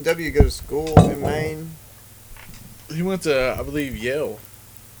 didn't W go to school in Maine? He went to, I believe, Yale.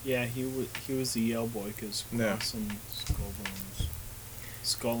 Yeah, he was a Yale boy because Yeah.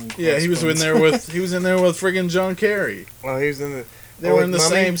 skull and Yeah, he was in there with friggin' John Kerry. Oh, he was in the. They oh, were with in the Mummy?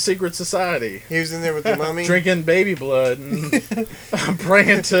 same secret society, He was in there with the mummy. drinking baby blood and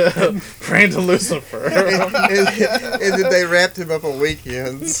praying to Lucifer. and then they wrapped him up on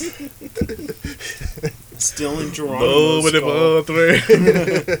weekends. Still in Geronimo's skull.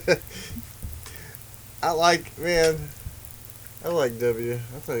 I like W.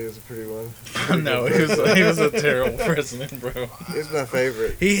 I thought he was a pretty one. No, he was a terrible president, bro. He was my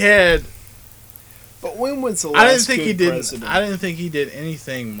favorite. He had. But when was the last I didn't think good he did. president? I didn't think he did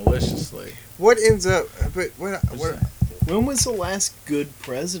anything maliciously. What ends up? But what? When was the last good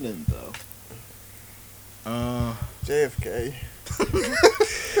president, though? JFK.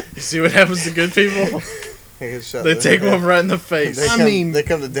 You see what happens to good people? They take one right in the face. They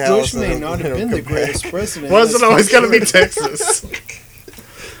come to Dallas. Bush may not have been the greatest president. Wasn't That's always for going to be sure. Texas.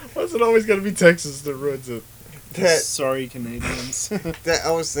 Wasn't always going to be Texas that ruins it. Sorry, Canadians. I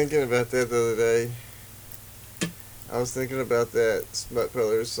was thinking about that the other day. I was thinking about that Smut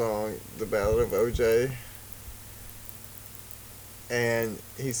Pillars song, The Ballad of OJ. And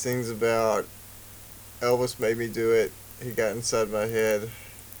he sings about Elvis made me do it. He got inside my head.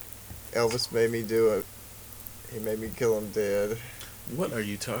 Elvis made me do it. He made me kill him dead. What are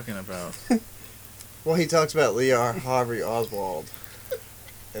you talking about? Well, he talks about Lee Harvey Oswald.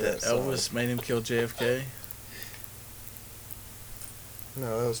 in That song. Elvis made him kill JFK?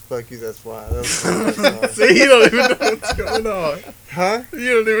 No, that was Fuck You, That's Why. That was that song. See, you don't even know what's going on. Huh?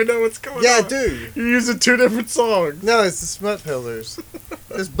 You don't even know what's going Yeah, on. I do. You're using two different songs. No, it's the Smut Pillars.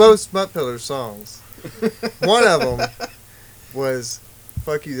 It's both Smut Pillars songs. One of them was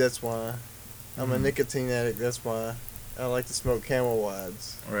Fuck You, That's Why. I'm a nicotine addict, that's why. I like to smoke Camel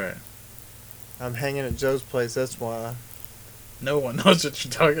Wides. Right. I'm hanging at Joe's place, that's why. No one knows what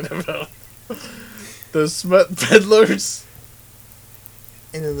you're talking about. The smut peddlers.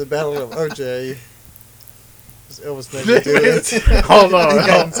 And in the Battle of OJ, Elvis made me do it. Hold on. He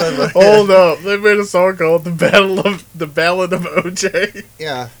got inside my head. Hold up. They made a song called The Ballad of OJ.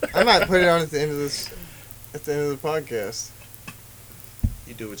 Yeah, I might put it on at the end of the podcast.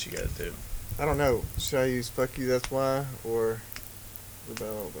 You do what you gotta do. I don't know. Should I use Fuck You, That's Why? Or The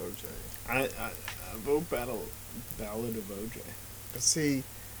Battle of OJ. I vote Ballad of OJ. But see,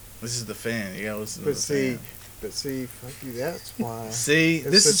 This is the fan. You gotta listen to but the see, fan. but see, fuck you. That's why. See, It's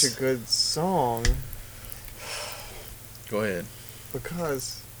this such is. a good song Go ahead.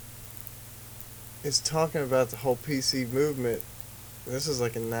 because it's talking about the whole PC movement. This is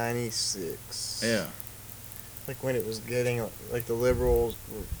like in '96. Yeah. Like when it was getting like the liberals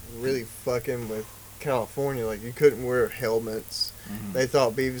were really fucking with California. Like you couldn't wear helmets. Mhm. They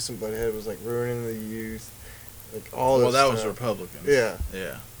thought Beavis and Butthead was like ruining the youth. Like all Well, this that was stuff. Republicans. Yeah.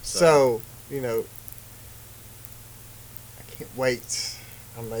 Yeah. So, you know, I can't wait.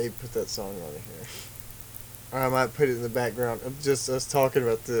 I may put that song on here. Or I might put it in the background of just us talking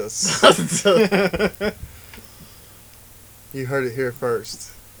about this. You heard it here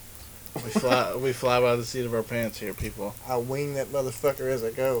first. we fly by the seat of our pants here, people. I wing that motherfucker as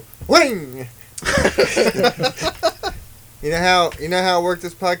I go. Wing! You know how I work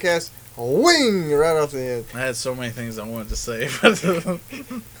this podcast? Wing! Right off the end. I had so many things I wanted to say, but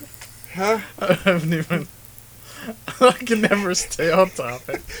Huh? I haven't even. I can never stay on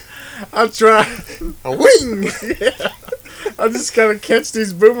topic. I try. A wing! Yeah. I just gotta catch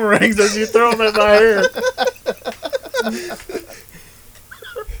these boomerangs as you throw them at my head.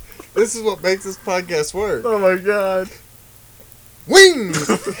 This is what makes this podcast work. Oh my god. Wing!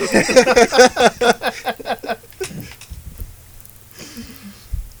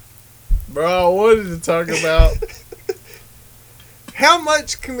 Bro, I wanted to talk about. How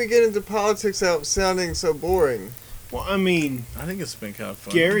much can we get into politics without sounding so boring? Well, I mean, I think it's been kind of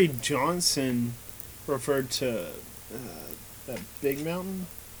fun. Gary Johnson referred to that big mountain.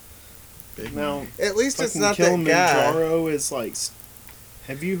 Big Mount At least it's fucking not that guy. Kilimanjaro is like.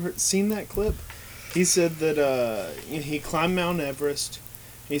 Have you seen that clip? He said that he climbed Mount Everest.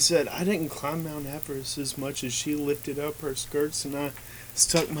 He said, "I didn't climb Mount Everest as much as she lifted up her skirts, and I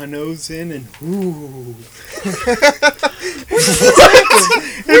stuck my nose in and ooh." Have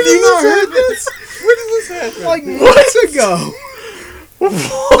you not heard this? When did this happen? Like months ago. No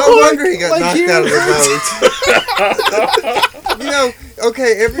wonder he got Like knocked here out of it the boat. You know,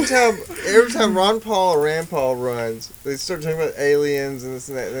 okay, every time Ron Paul or Rand Paul runs, they start talking about aliens and this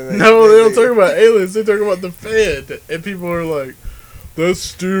and that. And then No, they don't talk about aliens. They talk about the Fed, and people are like, "That's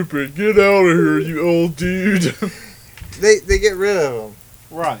stupid. Get out of here, you old dude." They get rid of them.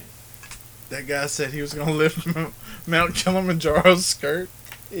 Right. That guy said he was gonna lift Mount Kilimanjaro's skirt.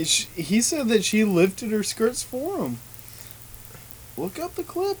 He said that she lifted her skirts for him. Look up the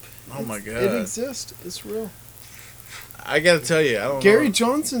clip. Oh my It god! exists. It's real. I gotta tell you, I don't Gary know.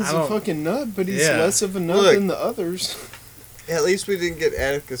 Johnson's I a don't- fucking nut, but he's Yeah. less of a nut Look. than the others. At least we didn't get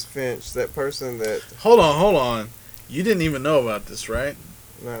Atticus Finch, that person that Hold on. You didn't even know about this, right?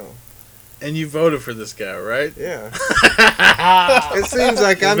 no, And you voted for this guy, right? yeah. It seems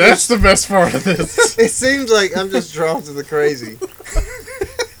like I'm That's just. the best part of this. It seems like I'm just drawn to the crazy.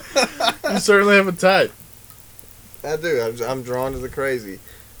 You certainly have a type. I do. I'm drawn to the crazy,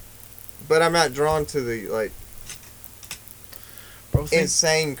 but I'm not drawn to the like Bro, think-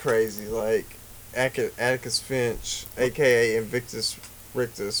 insane crazy like Atticus Finch, aka Invictus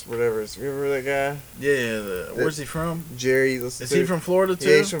Rictus, whatever. You remember that guy? yeah, where's he from? Jerry. Listen Is to he from Florida too?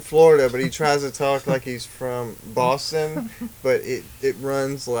 Yeah, he's from Florida, but he tries to talk like he's from Boston, but it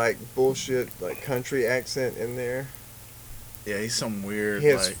runs like bullshit, like country accent in there. Yeah, he's some weird He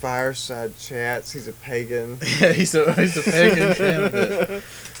has like. fireside chats. He's a pagan. Yeah, he's a pagan candidate.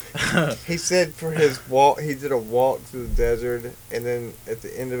 He said for his walk, he did a walk through the desert, and then at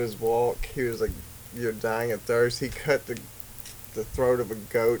the end of his walk, he was like, "You're dying of thirst." He cut the throat of a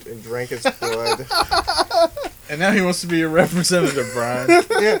goat and drank its blood. And now he wants to be a representative, Brian.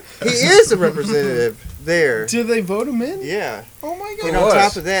 Yeah, he is a representative there. Did they vote him in? Yeah, Oh my and god. on was.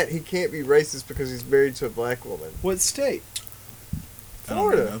 top of that, he can't be racist because he's married to a black woman. What state? I don't know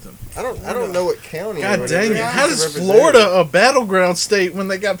Florida. nothing. I don't know what county. or God whatever. dang it! He's How a does representative. Florida, a battleground state, when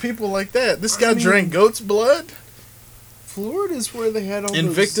they got people like that? This guy I mean- drank goat's blood. Florida's where they had all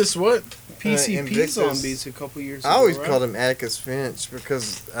Invictus, what? those PCP Invictus. zombies a couple years ago. I always right? called him Atticus Finch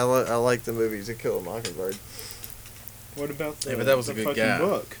because I like the movies To Kill a Mockingbird. What about the, Yeah, but that was the a good fucking guy.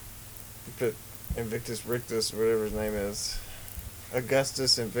 book? But Invictus Rictus, whatever his name is,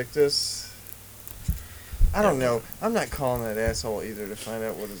 Augustus Invictus. I don't know. I'm not calling that asshole either to find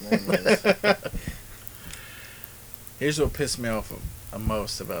out what his name is. Here's what pissed me off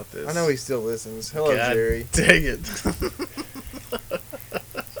most about this. I know he still listens. Hello, God Jerry. Dang it.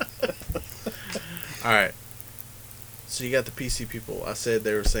 Alright. So you got the PC people. I said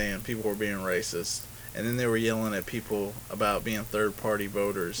they were saying people were being racist. And then they were yelling at people about being third party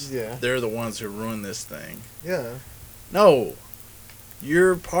voters. Yeah. They're the ones who ruined this thing. Yeah. No.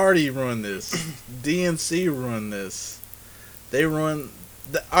 Your party ruined this. DNC ruined this. They ruined.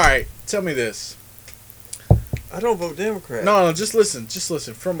 All right, tell me this. I don't vote Democrat. No, just listen. Just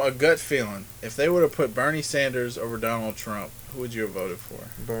listen. From a gut feeling, if they would have put Bernie Sanders over Donald Trump, who would you have voted for?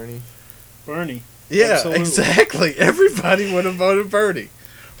 Bernie. Bernie. Yeah, Absolutely. exactly. Everybody would have voted Bernie.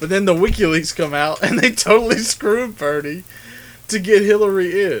 But then the WikiLeaks come out and they totally screwed Bernie to get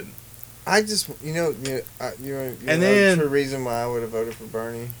Hillary in. I just, you know And then- the reason why I would have voted for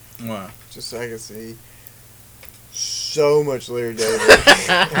Bernie, Wow. just so I could see so much Larry David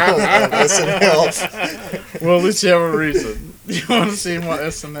on SNL. Well, at least you have a reason. You want to see him on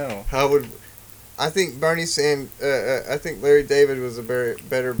SNL. I think I think Larry David was a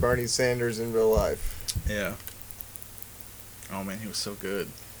better Bernie Sanders in real life. Yeah. Oh, man, he was so good.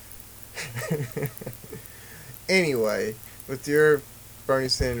 Anyway, with your Bernie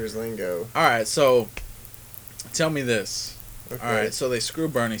Sanders lingo. All right, so tell me this. Okay. All right, so they screw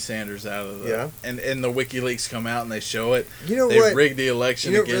Bernie Sanders out of the... Yeah. And the WikiLeaks come out and they show it. You know They what? rigged the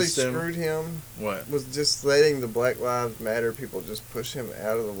election You know what really against him. screwed him? What? Was just letting the Black Lives Matter people just push him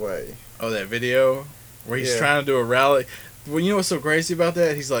out of the way. Oh, that video where he's Yeah. trying to do a rally. Well, you know what's so crazy about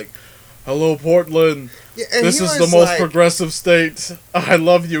that? He's like, "Hello, Portland. Yeah, and This he is the was most like- progressive state. I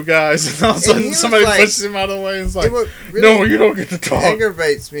love you guys." And all of a And he sudden, was somebody like- pushes him out of the way and is like, And what really "No, you don't get to talk."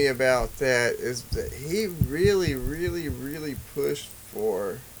 aggravates me about that is that he really, really, really pushed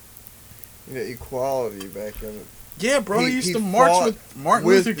for equality back in. Yeah, bro, he used he to march fought with Martin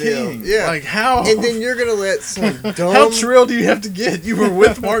with Luther them. King. Yeah. Like, how? And then you're gonna let some how dumb trill do you have to get? You were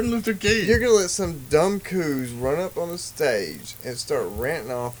with Martin Luther King. you're gonna let some dumb coos run up on the stage and start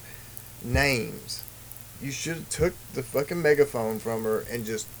ranting off names. You should have took the fucking megaphone from her and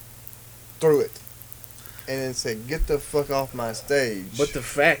just threw it, and then said, "Get the fuck off my stage." But the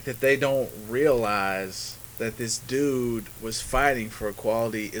fact that they don't realize that this dude was fighting for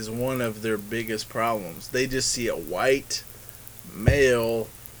equality is one of their biggest problems. They just see a white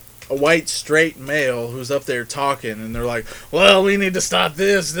straight male who's up there talking, and they're like, "Well, we need to stop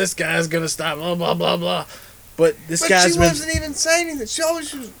this. This guy's gonna stop blah blah blah blah." But this But guy's she been wasn't even saying anything. She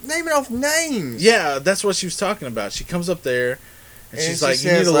always was naming off names. yeah, that's what she was talking about. She comes up there and, And she's she like, "You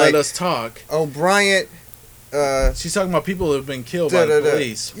need says, to like, let us talk." Oh, Bryant. She's talking about people who have been killed by the Da-da-da.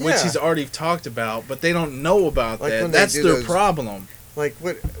 police, which Yeah. he's already talked about, but they don't know about Like that. when they That's do their those- problem. Like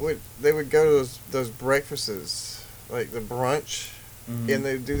what they would go to those breakfasts, like the brunch, and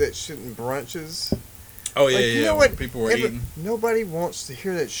they do that shit in brunches. Oh yeah, Like, yeah. you know when what? people were Every- eating. Nobody wants to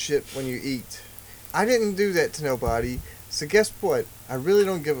hear that shit when you eat. I didn't do that to nobody. So guess what? I really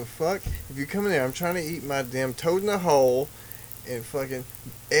don't give a fuck. If you come in there, I'm trying to eat my damn toad in a hole and fucking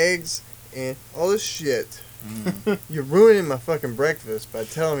eggs and all this shit. You're ruining my fucking breakfast by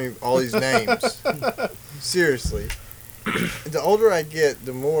telling me all these names. Seriously. The older I get,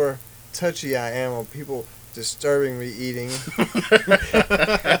 the more touchy I am on people disturbing me eating.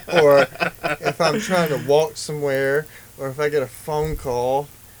 Or if I'm trying to walk somewhere, or if I get a phone call,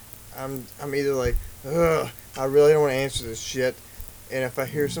 I'm either like, ugh, I really don't want to answer this shit. And if I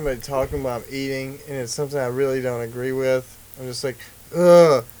hear somebody talking while I'm eating and it's something I really don't agree with, I'm just like,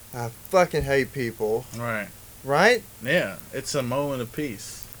 ugh, I fucking hate people. Right. Right? Yeah, it's a moment of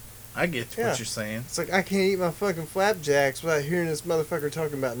peace. I get Yeah. what you're saying. It's like I can't eat my fucking flapjacks without hearing this motherfucker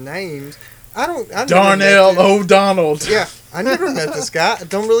talking about names. I never Darnell met this- O'Donnell. Yeah, I never met this guy. I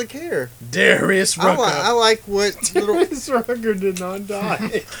don't really care. Darius I Rucker. like what little. This Rucker did not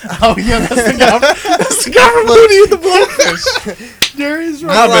die. Oh yeah, that's the guy. That's the guy from Booty and the Blowfish. Darius My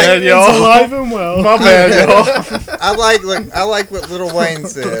Rucker bad, is y'all. alive and well. My bad, y'all. I like what Lil Wayne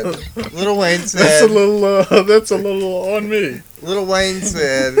said. Lil Wayne That's said. a little. That's a little on me. Lil Wayne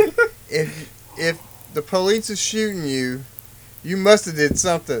said, if the police is shooting you, you must have did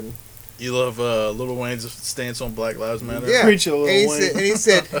something. You love Lil Wayne's stance on Black Lives Matter. Yeah. Preach it, Lil and Wayne. he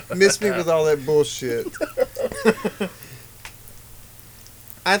said, miss me with all that bullshit.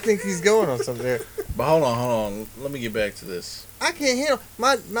 I think he's going on something there. But hold on. Let me get back to this. I can't handle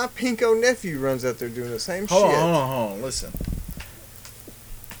my pinko nephew runs out there doing the same Hold shit. on. Listen.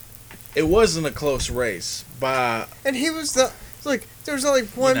 It wasn't a close race by. And he was look. There's only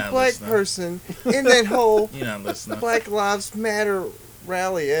one not black listening. person in that whole You're not listening. Black Lives Matter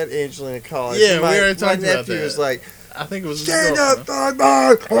rally at Angelina College. Yeah, And we already my talked about nephew that. was like, I think it was. his stand up,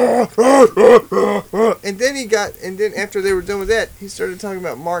 girlfriend. thug boy. And then after they were done with that, he started talking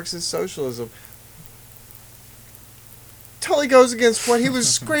about Marxist socialism. Totally goes against what he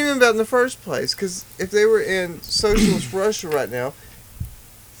was screaming about in the first place. Because if they were in socialist Russia right now,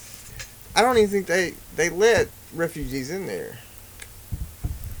 I don't even think they let refugees in there.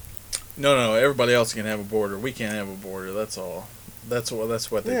 No. Everybody else can have a border. We can't have a border. That's all. That's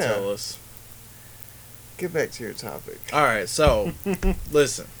what they Yeah. tell us. Get back to your topic. All right, so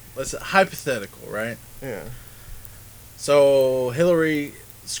listen, hypothetical, right? Yeah. So Hillary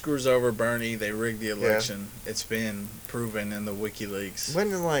screws over Bernie. They rigged the election. It's been proven in the WikiLeaks.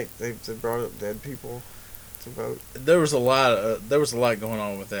 Wasn't it like they brought up dead people to vote? There was a lot going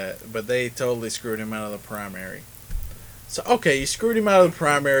on with that, but they totally screwed him out of the primary. So okay, you screwed him out of the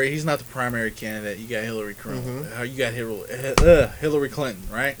primary. He's not the primary candidate. You got Hillary Clinton. You got Hillary Clinton,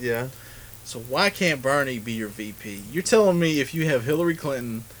 right? Yeah. So why can't Bernie be your VP? You're telling me if you have Hillary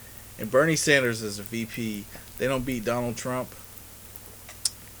Clinton and Bernie Sanders as a VP, they don't beat Donald Trump?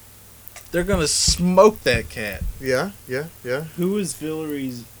 They're gonna smoke that cat. Yeah. Who was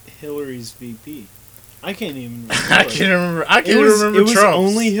Hillary's VP? I can't even remember. I can't It was Trump's.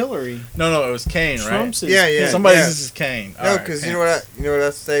 only Hillary. No, it was Kane, right? Trump's is Yeah. Somebody yeah. says it's Kane. No, because you know what I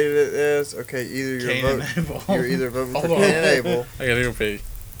stated it as. Okay, either you're Kane and Abel. you're either voting for Hold on. Cain and Abel. I gotta go pee.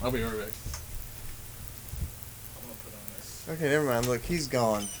 I'll be right back. I'm gonna put on this. Okay, never mind. Look, he's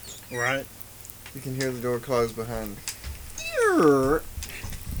gone. Right. You can hear the door close behind.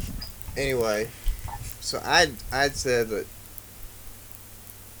 Anyway, so I'd said that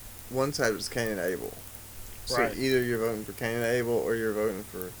one side was Cain and Abel. So Right. either you're voting for Cain and Abel or you're voting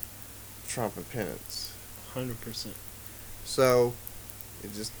for Trump and Pence. 100%. So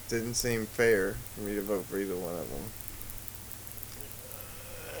it just didn't seem fair for me to vote for either one of them.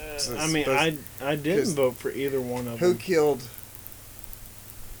 So I mean, suppose- I didn't just- vote for either one of Who them. killed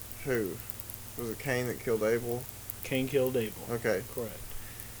who? Was it Cain that killed Abel? Cain killed Abel. Okay, Correct.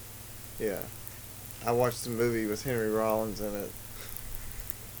 yeah. I watched a movie with Henry Rollins in it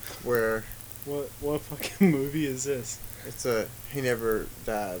where What fucking movie is this? it's he never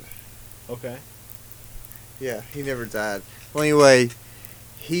died. Okay. Yeah, he never died. Well, anyway,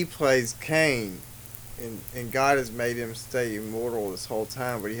 he plays Cain, and God has made him stay immortal this whole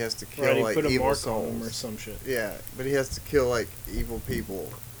time, but he has to kill Right, he like put a evil mark souls. on him or some shit. Yeah, but he has to kill like evil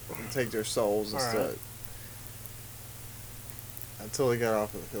people and take their souls and Alright. stuff. Until he got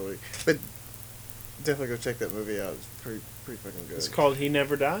off of Hillary, but definitely go check that movie out. It's pretty fucking good. It's called He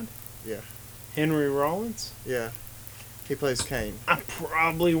Never Died? Yeah. Henry Rollins? Yeah, he plays Cain. I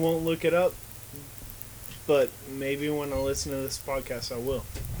probably won't look it up, but maybe when I listen to this podcast, I will.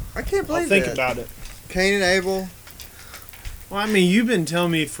 I can't believe I'll think that. about it. Cain and Abel. Well, I mean, you've been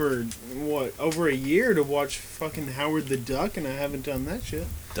telling me for, over a year to watch fucking Howard the Duck, and I haven't done that shit.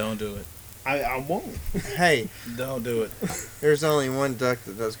 Don't do it. I won't. Hey, Don't do it. there's only one duck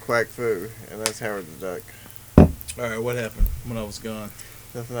that does quack foo, and that's Howard the Duck. All right, what happened when I was gone?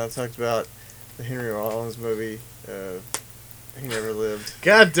 Nothing I talked about the Henry Rollins movie. He never lived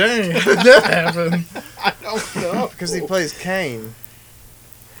God dang, how did that happen? I don't know. because he plays Cain.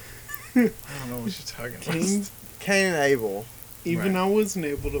 I don't know what you're talking about. Cain, Cain and Abel. even Right. I wasn't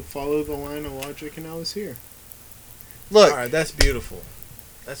able to follow the line of logic, and I was here. Look, All right, that's beautiful.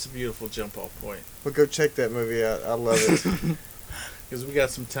 That's a beautiful jump off point. but go check that movie out. I love it. Because we got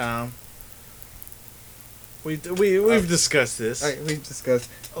some time. We've discussed this. We've discussed.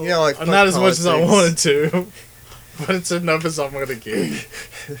 You know, like Not as much as I politics. wanted to, but it's enough as I'm gonna get.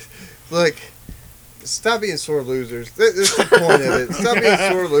 Look, stop being sore losers. That's the point of it. Stop being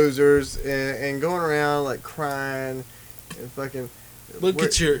sore losers and going around like crying and fucking. Look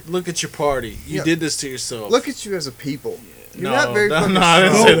at your party. You Yeah. did this to yourself. Look at you as a people. You're No, not very no, fucking no, I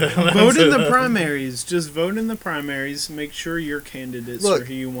didn't strong. say that. I didn't Vote say in the that. primaries. Just vote in the primaries. Make sure your candidates Look, are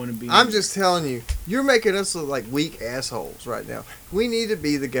who you want to be. I'm just telling you, you're making us look like weak assholes right now. We need to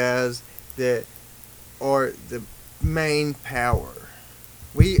be the guys that are the main power.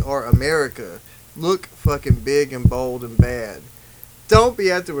 We are America. Look fucking big and bold and bad. Don't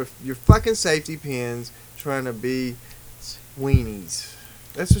be out there with your fucking safety pins trying to be weenies.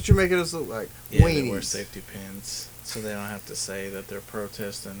 That's what you're making us look like. Yeah, weenies. they wear safety pins so they don't have to say that they're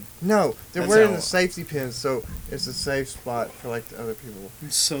protesting. No, they're That's wearing how- the safety pins so it's a safe spot for like the other people.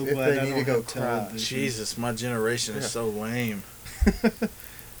 I'm so if glad they I need don't to go have cry. television. Jesus, my generation is Yeah. so lame.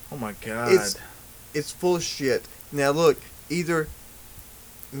 Oh my god. It's full of shit. Now look, either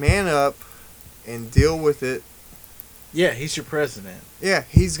man up and deal with it. Yeah, he's your president. Yeah,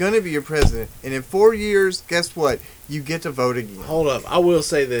 he's gonna be your president, and in 4 years, guess what? You get to vote again. Hold up. I will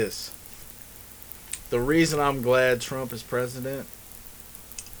say this. The reason I'm glad Trump is president,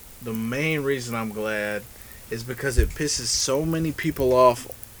 the main reason I'm glad is because it pisses so many people off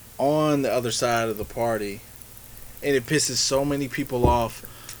on the other side of the party. And it pisses so many people off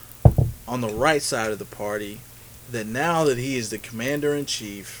on the right side of the party that now that he is the commander in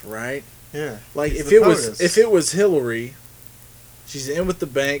chief, right? Yeah. Like He's if the it was POTUS. if it was Hillary, She's in with the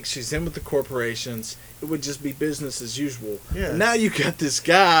banks. She's in with the corporations. It would just be business as usual. Yeah. Now you got this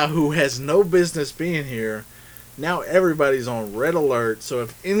guy who has no business being here. Now everybody's on red alert. So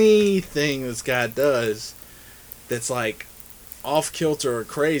if anything this guy does that's like off kilter or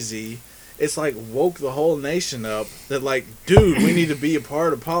crazy, it's like woke the whole nation up. That like, dude, we need to be a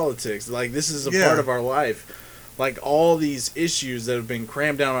part of politics. Like this is a Yeah. part of our life. Like all these issues that have been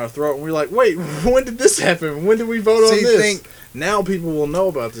crammed down our throat, and we're like, wait, when did this happen? When did we vote So on you this? think- Now people will know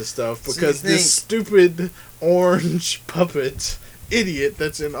about this stuff So you because this stupid orange puppet idiot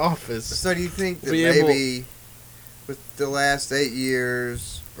that's in office. So do you think that Be able- maybe with the last 8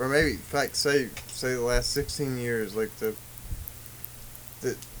 years, or maybe in fact say the last 16 years, like the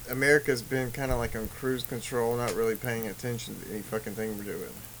America's been kind of like on cruise control, not really paying attention to any fucking thing we're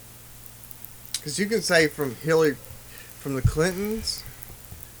doing? Because you can say from the Clintons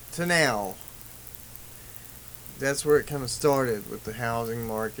to now, that's where it kind of started with the housing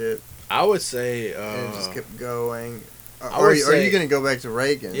market, I would say, and it just kept going. I Or would are say- you going to go back to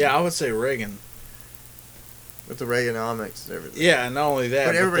Reagan? yeah, I would say Reagan. With the Reaganomics and everything. Yeah, and not only that,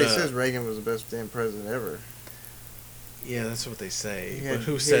 But everybody the- says Reagan was the best damn president ever. yeah, that's what they say. He But had-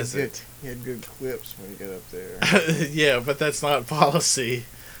 who he had says good- it? He had good clips when he got up there. Yeah, but that's not policy.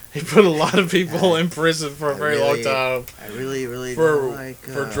 He put a lot of people in prison for a I very really- long time I really don't for like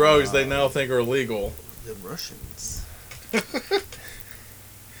for drugs they now think are illegal. the Russians.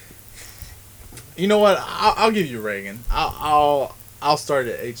 You know what? I'll give you Reagan. I'll start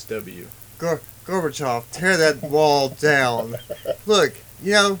at HW. Gorbachev, tear that wall down. Look,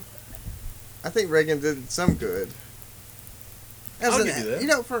 I think Reagan did some good. I'll give you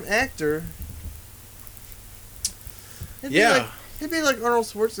that. For an actor. It'd Yeah. It'd be like Arnold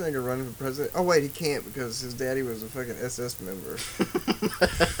Schwarzenegger running for president. Oh wait, he can't because his daddy was a fucking SS member.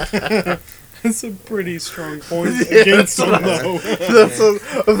 That's a pretty strong point Yeah, against him, that's though.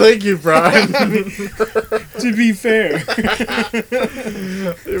 Thank you, Brian. To be fair.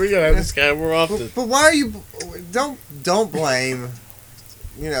 We gotta have this guy more often. But why are you? Don't blame.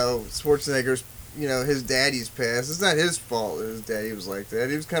 Schwarzenegger's. His daddy's past. It's not his fault that his daddy was like that.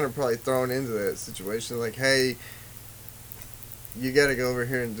 He was kind of probably thrown into that situation. Like, hey, you got to go over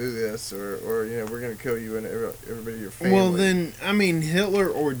here and do this, or we're gonna kill you and everybody in your family. Well, then, I mean, Hitler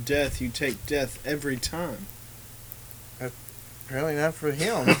or death, you take death every time. Apparently not for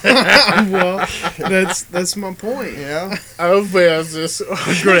him. Well, that's my point. I'll wear this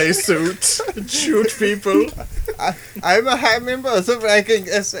grey suit and shoot people. I'm a high member of the ranking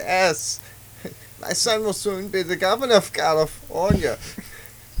SS. My son will soon be the governor of California.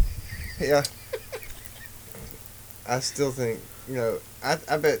 Yeah. I still think,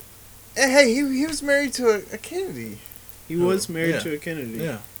 I bet. Hey, he was married to a Kennedy. He was married Yeah. to a Kennedy.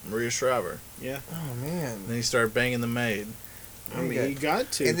 Yeah, Maria Shriver. Yeah. Oh, man. Then he started banging the maid. I mean, you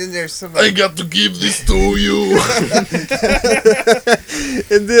got to. And then there's somebody. got to give this to you.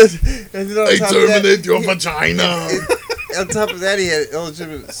 and then on top of that, vagina. on top of that, he had an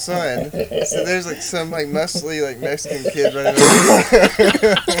illegitimate son. So there's like some like muscly like Mexican kid running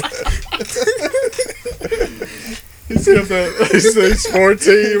He's got that. He's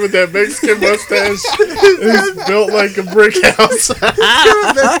 14 with that Mexican mustache. He's built like a brick house.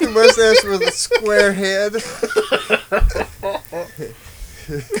 over. Mexican mustache with a square head.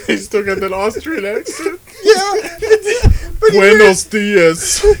 He's still got that Austrian accent. Yeah. But Buenos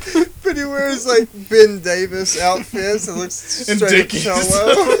dias. But he wears like Ben Davis outfits and looks And straight up Dickies.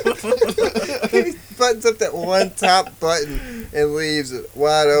 cholo. He buttons up that one top button and leaves it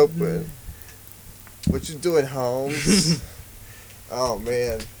wide open. What you doing, Holmes? Oh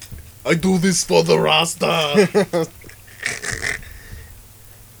man. I do this for the Rasta.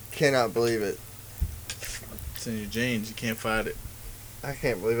 Cannot believe it. It's in your genes. You can't fight it. I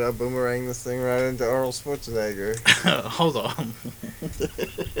can't believe I boomeranged this thing right into Arnold Schwarzenegger. Hold on.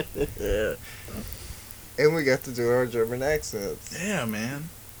 And we got to do our German accents. Yeah, man.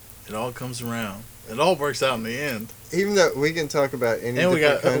 It all comes around. It all works out in the end. Even though we can talk about any And we different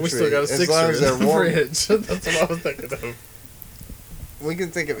got country, we still got a as sixer long as in they're the war, fridge. That's what I was thinking of. we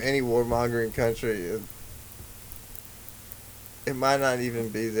can think of any warmongering country. It might not even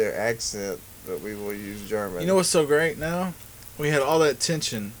be their accent, but we will use German. You know what's so great now? We had all that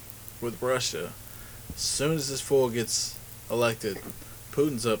tension with Russia. As soon as this fool gets elected,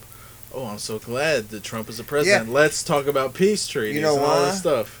 Putin's up. Oh, I'm so glad that Trump is the president. Yeah. Let's talk about peace treaties You know and all why? this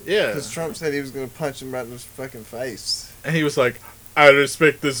stuff. Yeah. Because Trump said he was going to punch him right in his fucking face. And he was like, I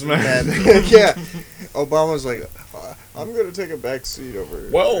respect this man. Yeah. Obama's like, I'm going to take a back seat over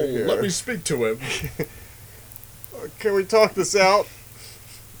Well, here. let me speak to him. Can we talk this out?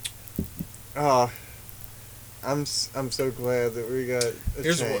 I'm so glad that we got a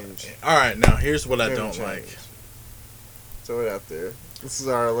change. All right, now here's what I Never don't change. like. Throw it out there. This is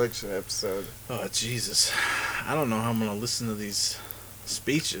our election episode. Oh Jesus, I don't know how I'm gonna listen to these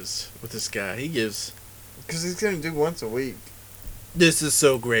speeches with this guy. He gives. Because he's going to do once a week. This is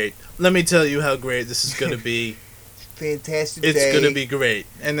so great. Let me tell you how great this is gonna be. Fantastic It's day. gonna be great,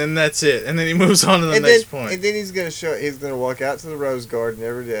 and then that's it. And then he moves on to the and next then, point. And then he's gonna walk out to the Rose Garden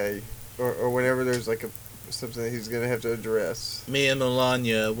every day, or whenever there's like something that he's gonna have to address. Me and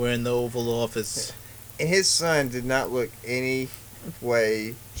Melania were in the Oval Office. And his son did not look any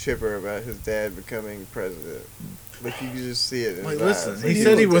way chipper about his dad becoming president. Like you could just see it in Like, his listen, eyes. he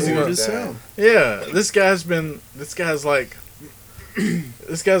said he wasn't looked gonna- bored down. Yeah, this guy's like,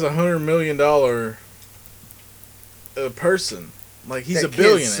 this guy's $100 million person. Like he's That a kid's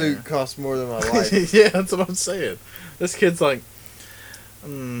billionaire. suit costs more than my life. Yeah, that's what I'm saying. This kid's like,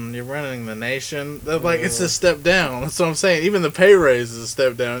 you're running the nation. They're like, it's a step down. That's what I'm saying. Even the pay raise is a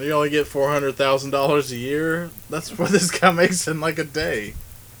step down. You only get $400,000 a year. That's what this guy makes in like a day.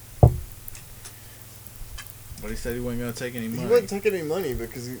 But he said he wasn't gonna take any He money. wouldn't take any money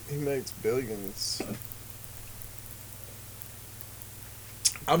because he makes billions.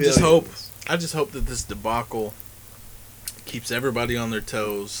 I just hope that this debacle keeps everybody on their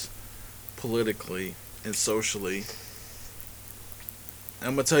toes, politically and socially.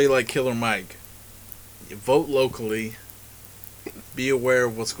 I'm gonna tell you like Killer Mike. You vote locally. Be aware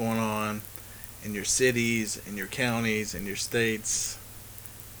of what's going on in your cities, in your counties, in your states.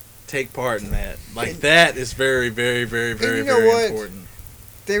 Take part in that. Like that is very, very, very, very, you know very what? important.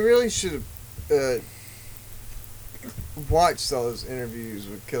 They really should have watched all those interviews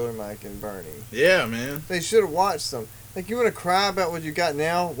with Killer Mike and Bernie. Yeah, man. They should have watched them. Like, you want to cry about what you got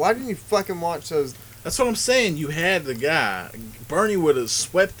now? Why didn't you fucking watch those? That's what I'm saying. You had the guy. Bernie would have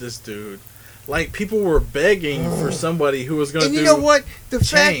swept this dude. Like, people were begging for somebody who was going to And do... you know what? The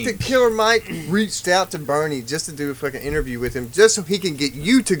fact change. that Killer Mike reached out to Bernie just to do a fucking interview with him, just so he can get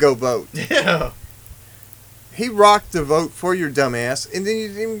you to go vote. Yeah. He rocked the vote for your dumbass, and then you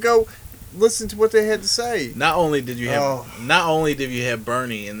didn't even go listen to what they had to say. Not only did you have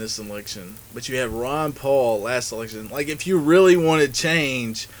Bernie in this election, but you had Ron Paul last election. Like, if you really wanted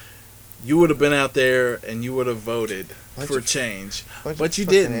change, you would have been out there and you would have voted for change. But you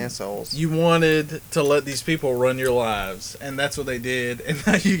didn't. Assholes. You wanted to let these people run your lives, and that's what they did. And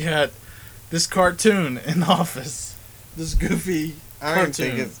now you got this cartoon in office, this goofy I don't cartoon.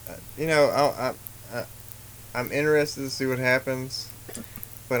 think it's. You know, I'm interested to see what happens,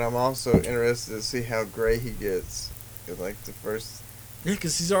 but I'm also interested to see how gray he gets. In like the first. Yeah,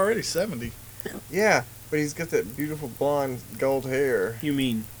 because he's already 70. Yeah, but he's got that beautiful blonde gold hair. You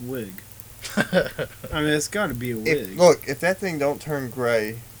mean wig? I mean, it's got to be a wig. If that thing don't turn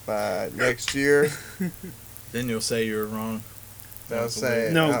gray by next year, Then you'll say you were wrong. I'll say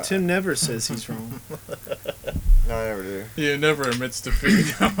No, Tim never says he's wrong. No, I never do. He never admits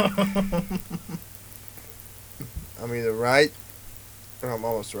defeat. I'm either right or I'm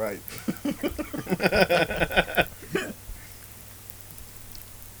almost right.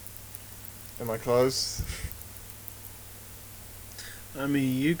 Am I close? I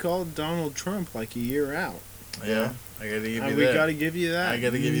mean, you called Donald Trump like a year out. Yeah, I gotta give you We that. got to give you that. I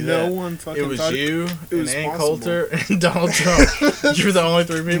gotta give you no that. No one fucking It was thought you it and was Ann possible. Coulter and Donald Trump. You're the only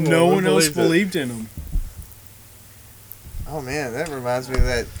three people. No who one else believed it. believed in him. Oh man, that reminds me of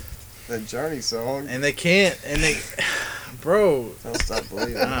that Journey song. And they can't. And they, bro. Don't stop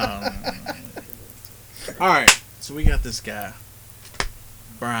believing. I don't know. All right, so we got this guy,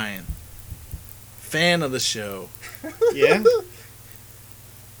 Brian, fan of the show, Yeah,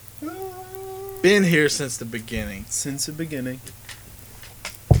 been here since the beginning. since the beginning.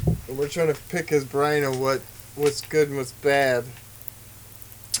 And we're trying to pick his brain on what's good and what's bad.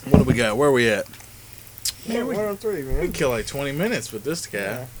 What do we got? Where are we at? Yeah, 103, We man. can kill like 20 minutes with this guy.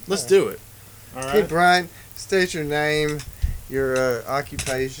 Yeah. Let's Yeah. do it. All Hey, right. Brian, state your name, your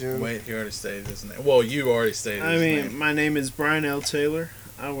occupation. Wait, he already stated his name. Well, you already stated I his mean, name. my name is Brian L. Taylor.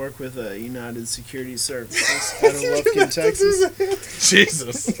 I work with United Security Services out of Lufkin, Texas.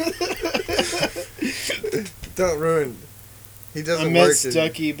 Jesus. Don't ruin. He I doesn't met work.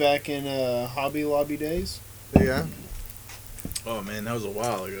 Stucky back in Hobby Lobby days. Yeah. Oh man, that was a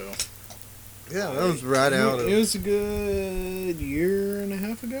while ago. Yeah, that was right out of. It was a good year and a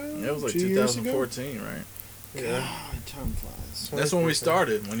half ago. That was like 2 years ago. 2014, right? Yeah. God, time flies. That's when we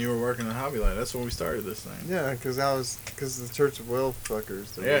started. When you were working at Hobby Lobby, that's when we started this thing. Yeah, because the Church of Well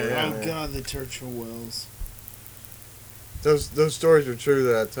fuckers. that Yeah, were yeah. around Oh there. God, the Churchill Wells. Those stories were true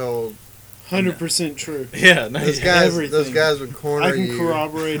that I told 100% true. Yeah, no, Those yeah. guys, everything. those guys would corner I can you.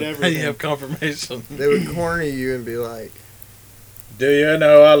 corroborate everything. You have confirmation. They would corner you and be like, Do you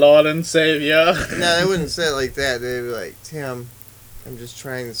know our Lord and Savior? no, they wouldn't say it like that. They'd be like, Tim, I'm just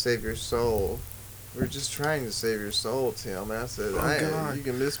trying to save your soul. We're just trying to save your soul, Tim. And I said, God. you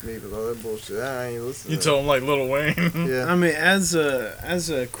can miss me with all that bullshit. I ain't listening. You told him like Lil Wayne. Yeah. I mean, as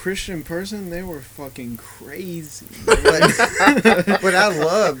a Christian person, they were fucking crazy. But I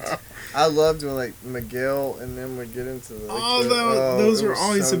loved when like Miguel and them would get into the. Oh, those it are was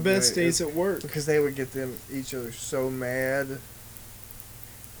always so the best great. days at work. Because they would get them each other so mad.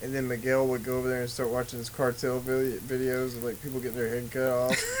 And then Miguel would go over there and start watching his cartel videos of like people getting their head cut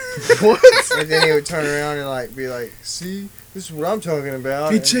off. What? And then he would turn around and like be like, "See, this is what I'm talking about."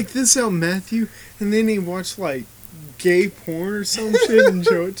 Hey, And- check this out, Matthew. And then he watched like gay porn or some shit and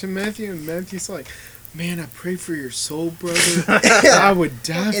show it to Matthew, and Matthew's like, "Man, I pray for your soul, brother. I would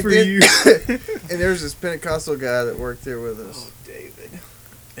die And for then- you." And there was this Pentecostal guy that worked there with us, Oh, David.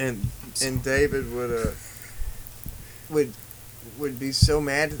 and David would be so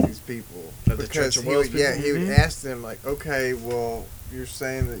mad at these people At the because Church of he Wells would, yeah, he would Mhm. ask them like, okay, well, you're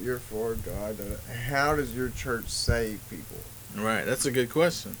saying that you're for God. How does your church save people? Right, that's a good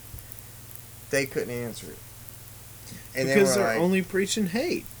question. They couldn't answer it. And Because they were they're like, only preaching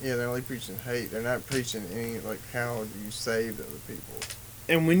hate. yeah, they're only preaching hate. They're not preaching any like how do you save other people.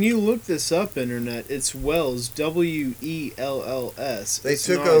 And when you look this up, internet, it's Wells, WELLS. They It's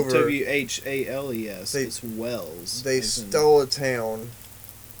took not over- WHALES. They- It's Wells. They as in- stole a town.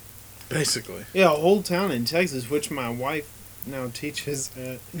 Basically. Yeah, a whole town in Texas, which my wife now teaches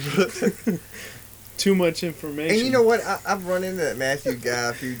at. Too much information. And you know what? I've run into that Matthew guy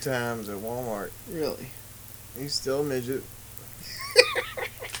a few times at Walmart. Really? He's still a midget,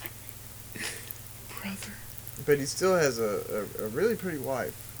 Brother. but he still has a really pretty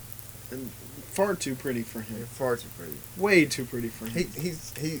wife. Far too pretty for You're him. far too pretty. Way too pretty for him.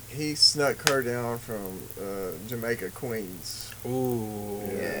 He snuck her down from Jamaica, Queens. Ooh.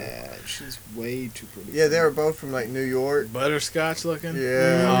 Yeah, she's way too pretty. Yeah, for they him. were both from like New York. Butterscotch looking? Yeah,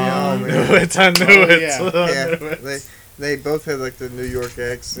 Oh, yeah, I man. knew it. I knew Oh, it. yeah. I Yeah, knew it. they both had like the New York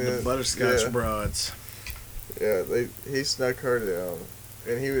accent. The butterscotch Yeah, broads. yeah, he snuck her down,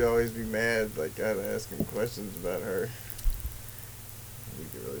 and he would always be mad. Like I had to ask him questions about her.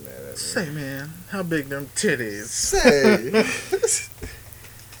 He'd get really mad at me. Say, man, how big them titties? Say,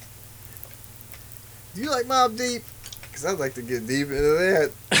 do you like Mobb Deep? Because I'd like to get deep into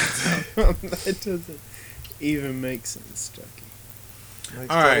that. That doesn't even make sense, Stucky. Makes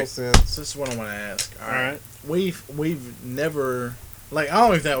All total right. sense. This is what I want to ask. All right. We've never, like, I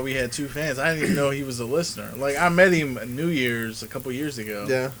don't even know we had two fans. I didn't even know he was a listener. Like, I met him at New Year's a couple years ago.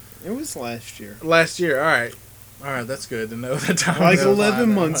 Yeah. It was last year. Last year. All right, that's good to know. That time Like was 11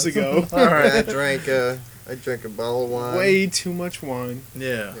 fine. months ago. All right. I drank a bottle of wine. Way too much wine.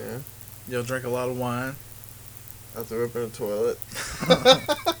 Yeah. Yeah. You'll drink a lot of wine. I threw up in a toilet.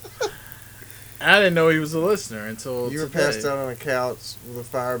 I didn't know he was a listener until You were today. passed out on a couch with a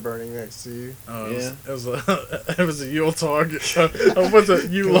fire burning next to you. Oh, Yeah. it was a it was a Yule log. It was a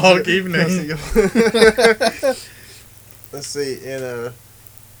Yule log evening. Let's see. And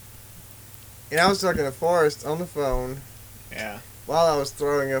I was talking to Forrest on the phone Yeah. while I was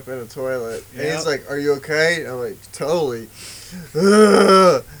throwing up in a toilet, and Yep. he's like, "Are you okay?" I'm like, "Totally."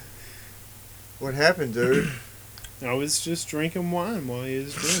 Ugh. What happened, dude? I was just drinking wine while he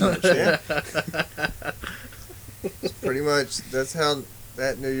was doing that shit. Pretty much. That's how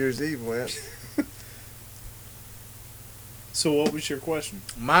that New Year's Eve went. So what was your question?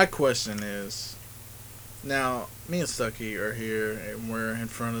 My question is, now me and Stucky are here and we're in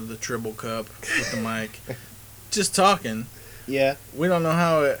front of the Tribble Cup with the mic, just talking. Yeah. We don't know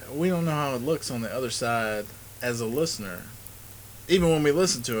how it looks on the other side as a listener. Even when we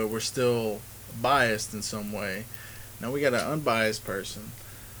listen to it, we're still biased in some way. Now we got an unbiased person.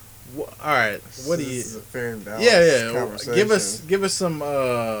 All right, what do This you? is a fair and balanced Yeah. conversation. Give us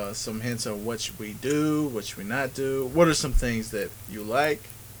some hints of what should we do, what should we not do. What are some things that you like,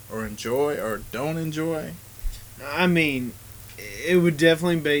 or enjoy, or don't enjoy? I mean, it would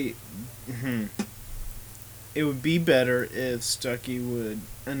definitely be. It would be better if Stucky would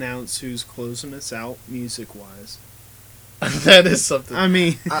announce who's closing us out music-wise. That is something. I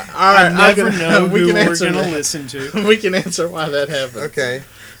mean, all right, I never know we who can we're answer going to that. listen to. We can answer why that happened. Okay.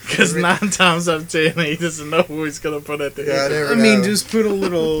 Because 9 times out of 10, he doesn't know who he's gonna put at the Yeah, I end. never I mean, know. just put a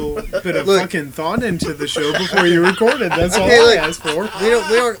little bit of Look. fucking thought into the show before you record it. That's all Okay, I look. ask for.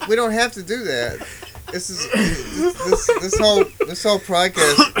 We don't have to do that. This whole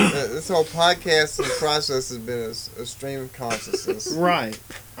podcasting process has been a stream of consciousness. Right.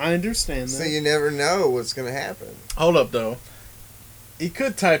 I understand So that. you never know what's gonna happen. Hold up, though. He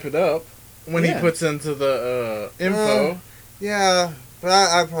could type it up when he Yeah. puts into the info. Yeah, but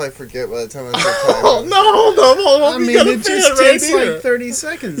I probably forget by the time I start Oh, typing. no, hold up. I You mean, got a it just fan right takes here. like 30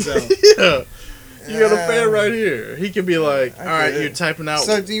 seconds, though. Yeah. You got a fan right here. He could be like, I all right, get it. you're typing out.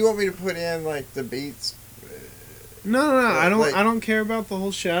 So do you want me to put in like the beats? No, I don't. Like- I don't care about the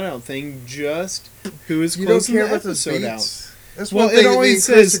whole shout out thing. Just who is You don't closing care the about the episode out. beats? That's Well, one it thing that me always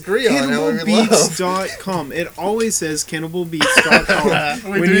and Chris says agree on. That we love. cannibalbeats.com. It always says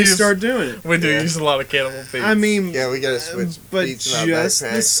cannibalbeats.com We when do you use- start doing it. We do Yeah. use a lot of Cannibal Feet. I mean, Yeah, we gotta switch but beats in our just backpack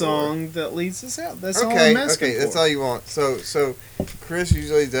the for- song that leads us out. That's all Okay, I'm asking okay, for. that's all you want. So Chris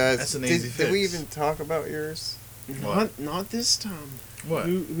usually does. That's an did, easy did we fix. even talk about yours? Not this time. What?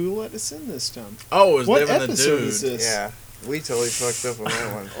 Who let us in this time? Oh, it was What Devin the episode Dude. is this? Yeah, we totally fucked up on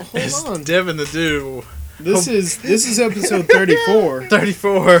that one. It's Hold on. Devin the Dude. This is episode 34.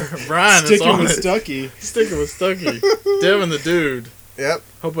 34. Brian is Sticking on with it. Stucky. Sticking with Stucky. Devin the Dude. Yep.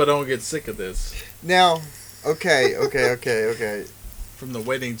 Hope I don't get sick of this. Now, okay. From the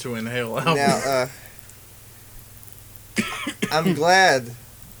Waiting to Inhale album. Now, I'm glad,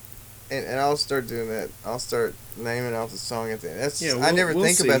 and I'll start doing that. I'll start naming off the song at the end. That's Yeah, I never we'll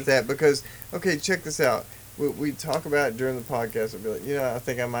think see. about that because check this out. We talk about it during the podcast. I'll be like, I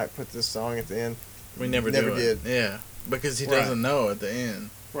think I might put this song at the end. we never never do it. did. Yeah. Because he Right. doesn't know at the end.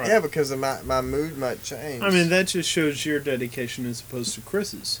 Right. Yeah, because of my mood might change. I mean, that just shows your dedication as opposed to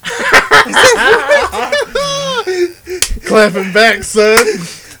Chris's. Clapping back, son.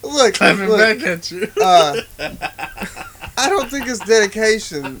 look, Clapping look, back at you. I don't think it's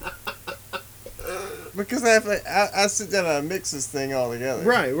dedication because I sit down and I mix this thing all together.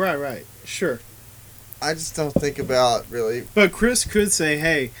 Right. Sure. I just don't think about really. But Chris could say,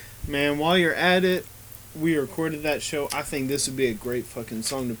 hey, man, while you're at it, we recorded that show. I think this would be a great fucking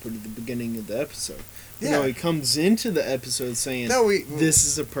song to put at the beginning of the episode. Yeah. He comes into the episode saying, No, this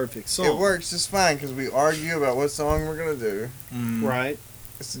is a perfect song. It works just fine because we argue about what song we're gonna do. Mm. Right.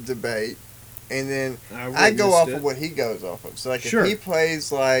 It's a debate, and then I witnessed go off it. of what he goes off of. So like Sure. if he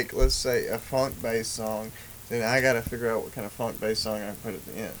plays like let's say a funk based song, then I gotta figure out what kind of funk based song I can put at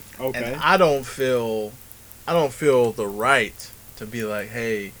the end. Okay. And I don't feel the right to be like,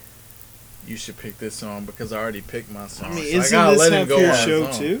 hey, you should pick this song because I already picked my song. I mean, So isn't gotta this let him half go your on his show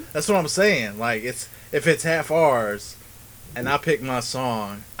own. too? That's what I'm saying. Like if it's half ours and I pick my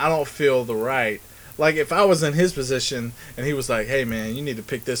song, I don't feel the right. Like if I was in his position and he was like, hey man, you need to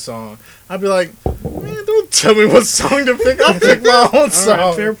pick this song, I'd be like, man, don't tell me what song to pick. I'll pick my own All song.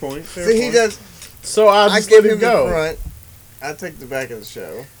 right, fair point. Fair See, point. he does. So I I just give let him him go. the front. I take the back of the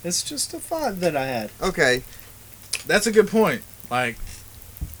show. It's just a thought that I had. Okay. That's a good point. Like,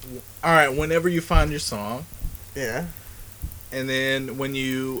 all right, whenever you find your song, Yeah. and then when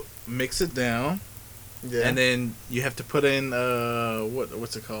you mix it down, Yeah. and then you have to put in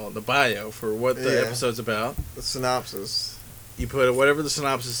what's it called, the bio for what the Yeah. episode's about. the synopsis. You put whatever the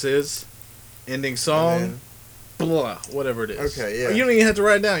synopsis is, ending song, And blah, whatever it is. Okay, yeah. Or you don't even have to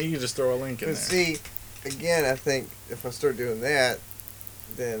write it down. You can just throw a link in But there. see, again, I think if I start doing that,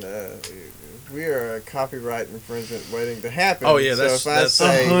 then we are a copyright infringement waiting to happen. Oh, yeah, so that's- if I that's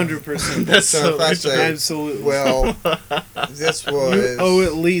say, 100%. That's so if I say, Absolutely. well, this was, You owe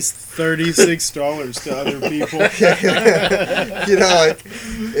at least $36 to other people. like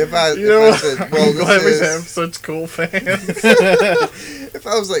if I, You know, if I said, well, I'm glad we this have is, such cool fans. if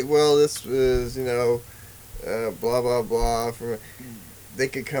I was like, well, this was, blah blah blah, they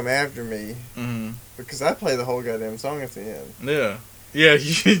could come after me Mhm. because I play the whole goddamn song at the end. Yeah. Yeah,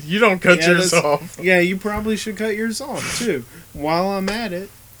 you don't cut Yeah, yours that's- off. Yeah, you probably should cut yours off, too. While I'm at it.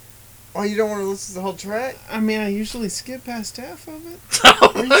 Oh, you don't want to listen to the whole track? I mean, I usually skip past half of it.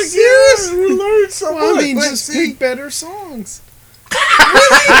 Oh Are my you serious? God, we learned so Well, I much. mean, but just see- pick better songs.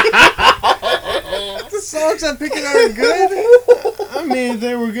 The songs I'm picking aren't good. I mean, if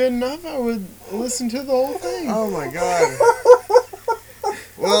they were good enough, I would listen to the whole thing. Oh my god.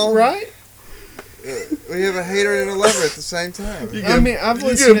 Well, Right? we have a hater and a lover at the same time. You I mean, I've you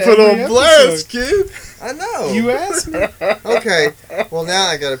listened get to put every on blast, episode. kid. I know. You asked me. Okay. Well, now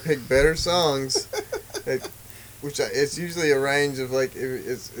I gotta pick better songs. It's usually a range of like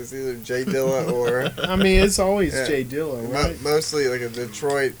it's either Jay Dilla or I mean, it's always Yeah. Jay Dilla, right? mostly like a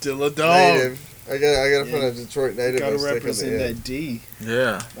Detroit Dilla dog. native. I gotta put a Detroit native. Gotta and stick on the represent end. that D,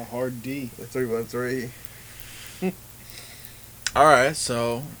 Yeah. the hard D. The 313. All right.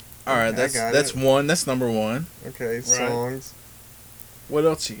 So, all right. Okay, I got That's it. one. That's number one. Okay, songs. What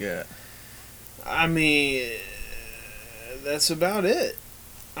else you got? I mean, that's about it.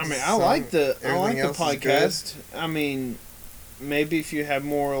 I mean, I Song- like the everything else is podcast. I mean, maybe if you have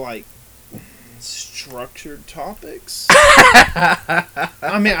more like structured topics.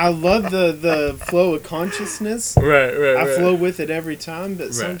 I mean, I love the flow of consciousness. Right. I flow with it every time,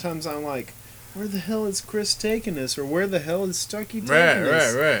 but sometimes I'm like, where the hell is Chris taking us, or where the hell is Stucky taking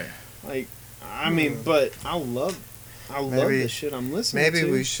us? Right. Like, I mean, but I love the shit I'm listening to. Maybe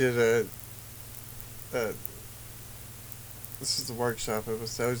we should. This is the workshop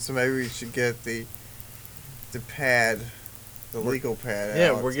episode, so maybe we should get the pad, the legal pad.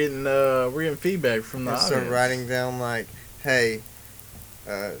 Yeah, out. we're getting feedback from the And audience. start writing down like, hey,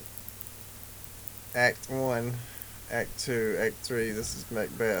 Act 1, Act 2, Act 3. This is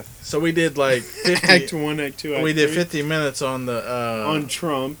Macbeth. So we did like 50. Act 1, Act 2, Act we did 3. 50 minutes on the on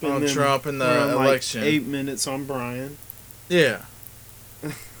Trump, and on then Trump and the we're on, election. Like 8 minutes on Brian. Yeah.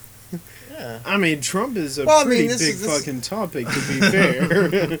 Yeah. I mean, Trump is a Well, I pretty mean, this big is- fucking topic, to be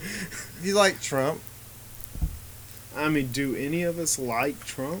fair. You like Trump? I mean, do any of us like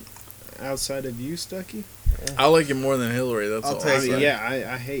Trump outside of you, Stucky? I like it more than Hillary. That's I'll all. take I'll I mean, say. yeah,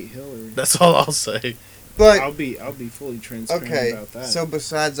 I hate Hillary. That's all I'll say. But I'll be fully transparent okay, about that. so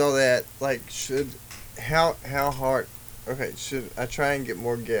besides all that, like, how hard? Okay, should I try and get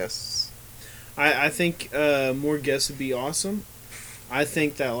more guests? I think more guests would be awesome. I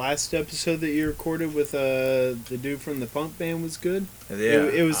think that last episode that you recorded with the dude from the punk band was good. Yeah.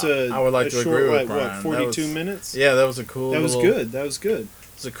 It was I would like a to short, agree with like, Brian. what, That 42 was- minutes? Yeah, that was a cool. That was little, good. That was good.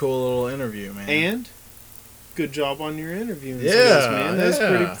 It was a cool little interview, man. And good job on your interviewing Yeah, skills, man. That was yeah.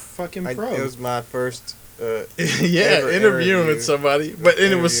 pretty fucking pro. It was my first. yeah, ever interviewing interview. with somebody, but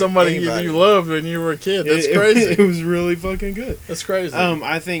and it was Interview somebody anybody. you loved when you were a kid. That's It crazy. was really fucking good. That's crazy.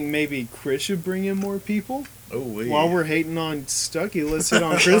 I think maybe Chris should bring in more people. While we're hating on Stucky, let's hit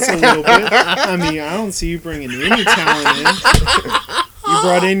on Chris a little bit. I mean, I don't see you bringing any talent in. You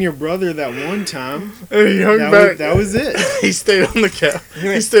brought in your brother that one time. He hung back. That was it. He stayed on the couch.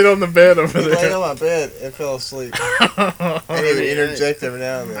 He stayed on the bed over He laid there. on my bed and fell asleep. And he would interject every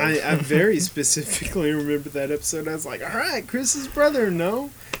now and then. I very specifically remember that episode. I was like, all right, Chris's brother, no.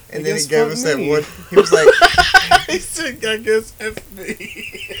 And I then he guess gave fuck us that me. one. He was like, He said, "I guess F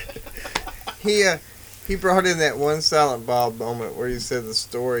me." he brought in that one Silent Bob moment where he said the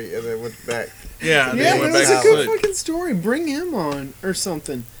story and then went back. Yeah, And Yeah, then that went was back a to good sleep. fucking story. Bring him on or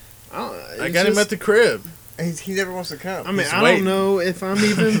something. I got him at the crib. And he never wants to come. I mean, He's I waiting. don't know if I'm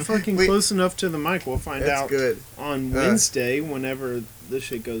even fucking We- close enough to the mic. We'll find That's out good. on Wednesday whenever this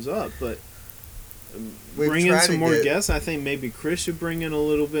shit goes up. But We've bring in tried some to more get- guests. I think maybe Chris should bring in a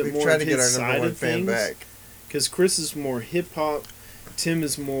little bit We've more tried of to get our his number side one of fan things. back. Because Chris is more hip hop, Tim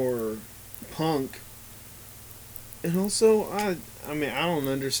is more punk, and also I mean I don't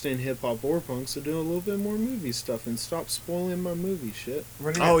understand hip hop or punk, so do a little bit more movie stuff and stop spoiling my movie shit.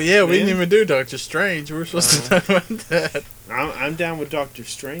 What do you Oh got? yeah, we Man. didn't even do Doctor Strange. We were supposed to talk about that. I'm down with Doctor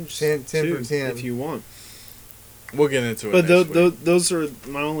Strange 10 too, for 10. if you want. We'll get into it. But next week. those are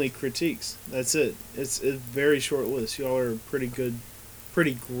my only critiques. That's it. It's a very short list. Y'all are pretty good,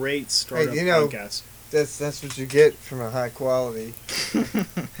 pretty great startup you know, podcast. That's what you get from a high quality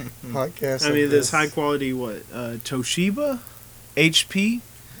podcast. I like mean, this high quality Toshiba, HP,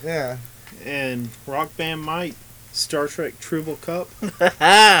 Yeah. and Rock Band Mike, Star Trek Tribble Cup.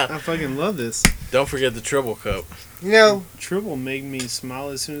 I fucking love this. Don't forget the Triple Cup. You know, Tribble made me smile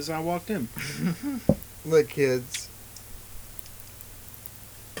as soon as I walked in. look, kids.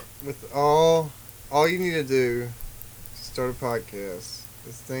 With all you need to do to start a podcast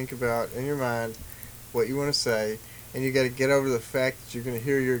is think about in your mind what you want to say, and you got to get over the fact that you're going to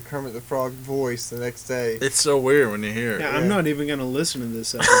hear your Kermit the Frog voice the next day. It's so weird when you hear it. Yeah, Yeah. I'm not even gonna listen to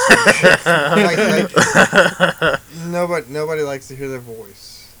this episode. Nobody likes to hear their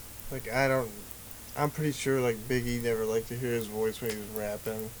voice. Like I'm pretty sure like Biggie never liked to hear his voice when he was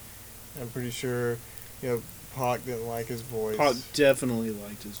rapping. I'm pretty sure, Pac didn't like his voice. Pac definitely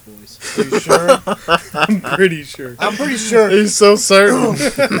liked his voice. Are you sure? I'm pretty sure. I'm pretty sure. He's so certain.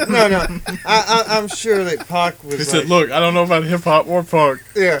 No. I'm sure that Pac was He like, said, "Look, I don't know about hip hop or punk,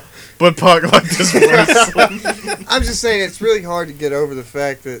 yeah. but Pac liked his voice." I'm just saying it's really hard to get over the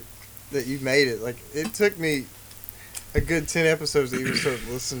fact that you made it. Like, it took me a good 10 episodes to even start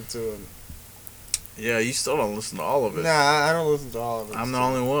listening to him. Yeah, you still don't listen to all of it. Nah, I don't listen to all of it. I'm the so,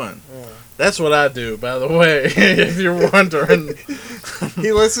 only one. yeah. That's what I do, by the way. If you're wondering,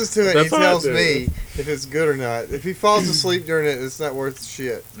 He listens to it and he That's what I tells do. me if it's good or not. If he falls asleep during it, it's not worth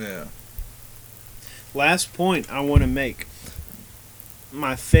shit. yeah. Last point I want to make.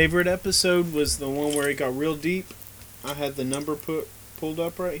 My favorite episode was the one where it got real deep. I had the number pulled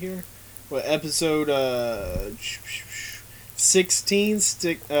up right here. What episode? 16,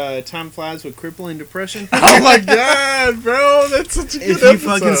 Time Flies with Crippling Depression. Oh my god, bro, that's such a good If you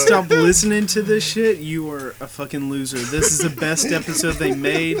episode. fucking stop listening to this shit, you are a fucking loser. This is the best episode they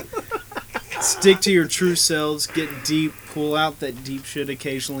made. Stick to your true selves. Get deep. Pull out that deep shit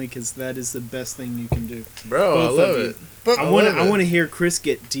occasionally, because that is the best thing you can do. Bro, Both I love of you. it. But I want to hear Chris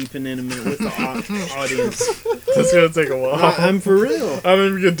get deep and intimate with the audience. It's gonna take a while. I'm for real. I don't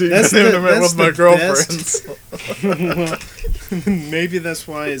even get deep That's into the- it that's with my the girlfriends. Maybe that's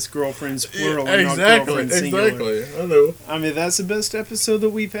why it's girlfriends plural and not Exactly, girlfriends singular. exactly. I know. I mean, that's the best episode that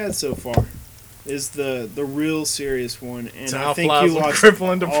we've had so far. Is the real serious one, and Time I think Flies you with lost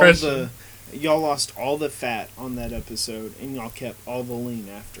Crippling all Depression. y'all lost all the fat on that episode, and y'all kept all the lean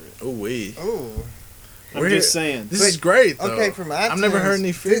after it. Oh wee. oh, I'm just saying. This is great though. okay. From iTunes, I've never heard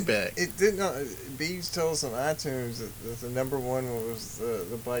any feedback. It did not. Bees told us on iTunes that the number one was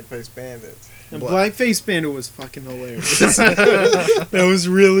the Blackface Bandit. And Blackface Bandit was fucking hilarious. That was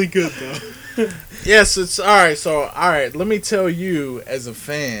really good though. Yes, it's alright. So, alright, let me tell you as a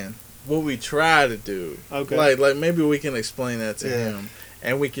fan what we try to do. Okay. Like maybe we can explain that to Yeah. him,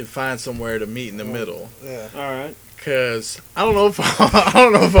 and we can find somewhere to meet in the middle. Yeah. All right. Cause I don't know if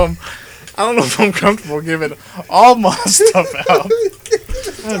I'm comfortable giving all my stuff out.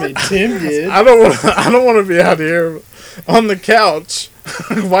 I mean, Tim did. I don't want to be out here on the couch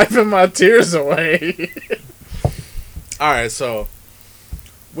wiping my tears away. All right, so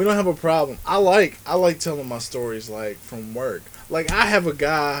we don't have a problem. I like telling my stories like from work. Like I have a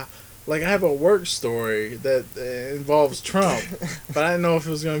work story that involves Trump, but I didn't know if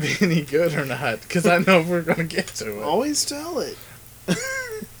it was going to be any good or not because I know we're going to get to it. Always tell it.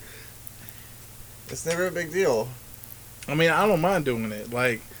 It's never a big deal. I mean, I don't mind doing it.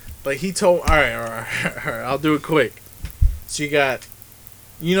 Like he told. All right. I'll do it quick. So you got,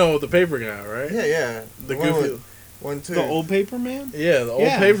 the paper guy, right? Yeah. The one goofy. with 1, 2. The old paper man. Yeah, the old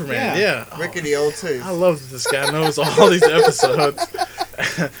Yeah, paper man. yeah. Yeah. Rickety old tooth. I love that this guy knows all these episodes.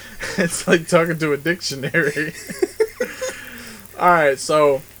 It's like talking to a dictionary. All right,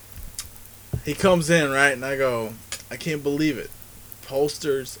 so he comes in, right, and I go, I can't believe it.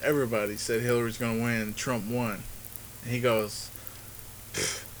 Pollsters, everybody said Hillary's going to win. Trump won. And he goes,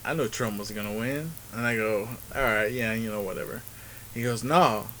 I knew Trump was going to win. And I go, all right, yeah, whatever. He goes,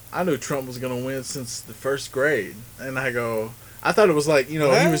 no, I knew Trump was going to win since the first grade. And I go, I thought it was like,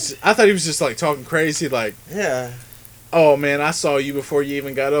 I thought he was just like talking crazy, like, Yeah. oh man, I saw you before you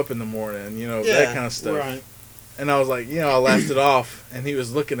even got up in the morning, that Yeah, kind of stuff. Right. And I was like, I laughed it off, and he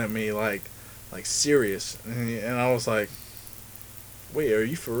was looking at me like serious, and I was like, wait, are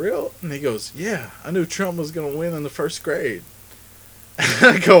you for real? And he goes, yeah, I knew Trump was gonna win in the first grade. And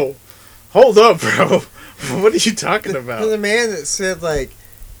I go, hold up, bro, what are you talking The about? man that said, like,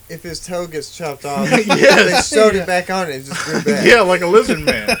 if his toe gets chopped off, Yes. they sewed it back on and it just grew back. Yeah, like a lizard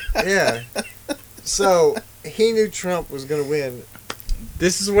man. Yeah. So, he knew Trump was going to win.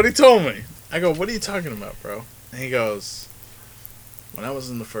 This is what he told me. I go, what are you talking about, bro? And he goes, when I was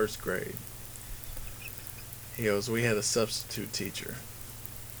in the first grade, he goes, we had a substitute teacher.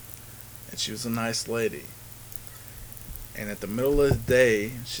 And she was a nice lady. And at the middle of the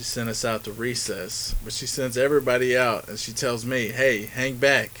day, she sent us out to recess. But she sends everybody out, and she tells me, hey, hang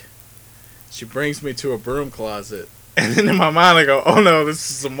back. She brings me to a broom closet. And then in my mind, I go, oh no, this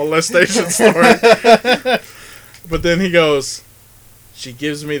is a molestation story. But then he goes, she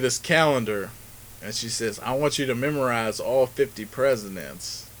gives me this calendar, and she says, I want you to memorize all 50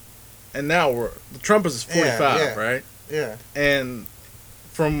 presidents. And now Trump is 45, yeah. right? Yeah. And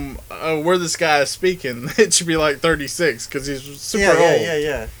from where this guy is speaking, it should be like 36 because he's super old.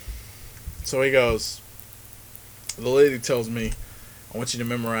 Yeah. So he goes, the lady tells me, I want you to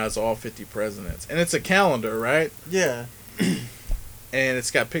memorize all 50 presidents. And it's a calendar, right? Yeah. And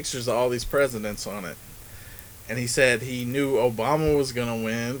it's got pictures of all these presidents on it. And he said he knew Obama was going to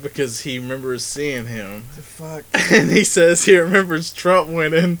win because he remembers seeing him. The fuck? And he says he remembers Trump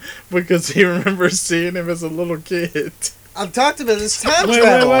winning because he remembers seeing him as a little kid. I've talked about this time Wait.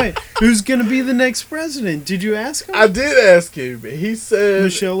 travel. Who's gonna be the next president? Did you ask him? I did ask him. He said...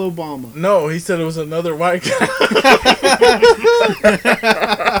 Michelle Obama. No, he said it was another white guy. Like,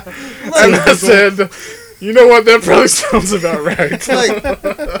 And I said, you know what? That probably sounds about right.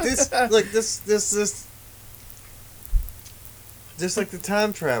 this just like the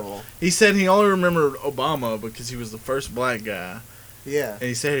time travel. He said he only remembered Obama because he was the first black guy. Yeah. And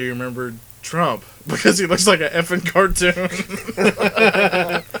he said he remembered Trump because he looks like an effing cartoon.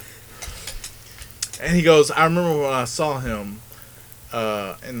 And he goes, I remember when I saw him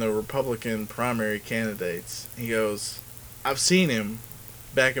in the Republican primary candidates. He goes, I've seen him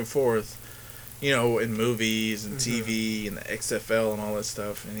back and forth you know, in movies and TV and the XFL and all that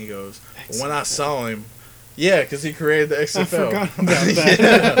stuff. And he goes, when I saw him, yeah, because he created the XFL. I forgot about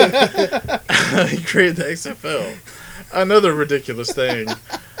that. He created the XFL. Another ridiculous thing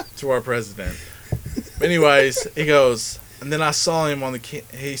to our president. Anyways, he goes, and then I saw him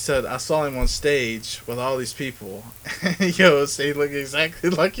he said, I saw him on stage with all these people. He goes, he looked exactly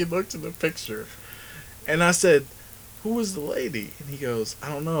like he looked in the picture. And I said, who was the lady? And he goes, I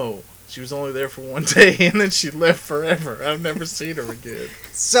don't know. She was only there for one day, and then she left forever. I've never seen her again.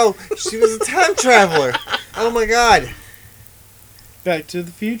 So, she was a time traveler. Oh my god. Back to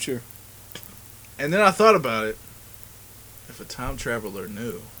the Future. And then I thought about it. If a time traveler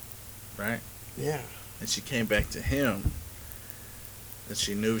knew, right? Yeah. And she came back to him, that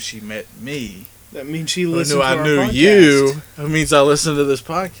she knew she met me. That means she Who listened knew to I our knew podcast. you. That means I listened to this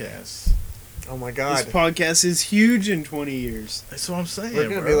podcast. Oh my This god. podcast is huge in 20 years. That's what I'm saying, We're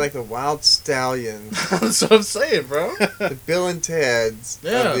gonna bro. be like the Wild Stallions, That's what I'm saying, bro. the Bill and Ted's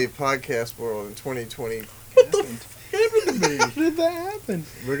Yeah. of the podcast world in 2020. What the f*** happened to me? How did that happen?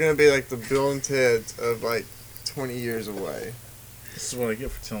 We're gonna be like the Bill and Ted's of like 20 years away. This is what I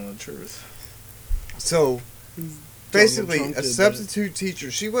get for telling the truth. So, basically, Trump a did that. substitute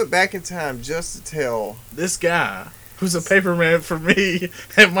teacher. She went back in time just to tell This guy, who's a paperman for me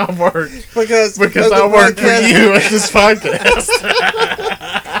at my work, because because of the I work for podcast- you at this podcast.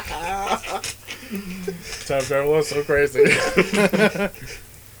 Time travel is so crazy.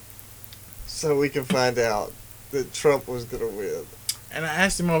 so we can find out that Trump was gonna win. And I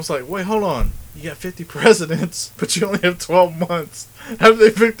asked him, I was like, wait, hold on. You got 50 presidents, but you only have 12 months. How did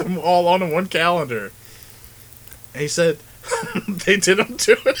they pick them all on one calendar? And he said, they did them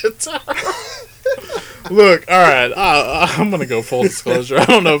two at a time. Look, alright, I'm going to go full disclosure. I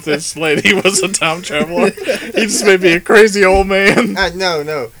don't know if this lady was a time traveler. He just may be a crazy old man.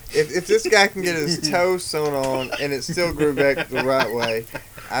 No. If this guy can get his toe sewn on and it still grew back the right way,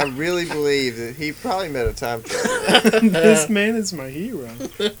 I really believe that he probably met a time traveler. This man is my hero.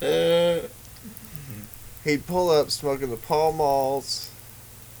 He'd pull up smoking the Pall Malls,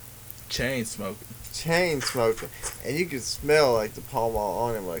 Chain smoking. chain smoking, and you could smell like the Pall Mall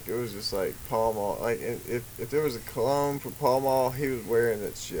on him. Like it was just like Pall Mall. Like if there was a cologne for Pall Mall, he was wearing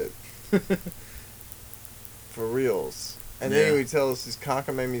that shit for reals. And then he Yeah. would tell us these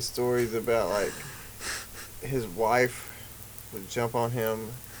cockamamie stories about like his wife would jump on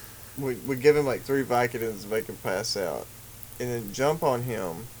him, would give him like 3 Vicodins to make him pass out, and then jump on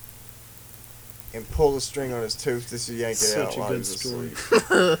him and pull the string on his tooth just to yank it out Such a while he good was story.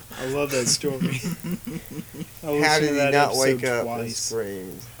 asleep. I love that story. I How listened did to he that not wake episode up and twice.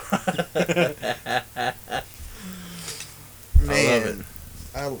 screamed? I love it.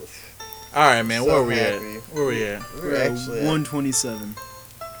 I Alright, man, So where we happy. at? Where we at? we're actually at- 127.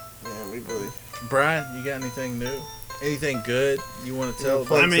 man, we really Brian, you got anything new? Anything good you want to tell Yeah,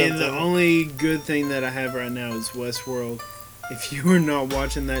 about? I mean, the something. only good thing that I have right now is Westworld. If you are not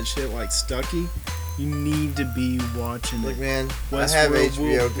watching that shit like Stucky, you need to be watching look, it. man. I have Westworld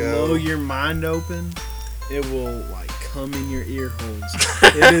HBO will Go. blow your mind open. It will like come in your ear holes.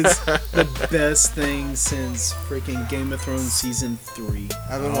 It is the best thing since freaking Game of Thrones season 3.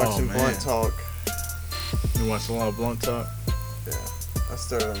 I've been Oh, watching man. Blunt Talk. You watch a lot of Blunt Talk? Yeah, I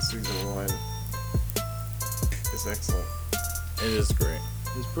started on season 1. It's excellent. It is great.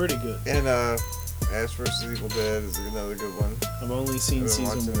 It's pretty good. And Ash vs Evil Dead is another good one. I've only seen I've been season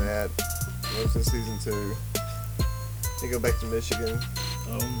watching 1. that. Watching season 2. They go back to Michigan.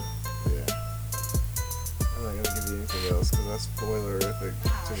 Oh, Yeah. I'm not gonna give you anything else because that's spoilerific.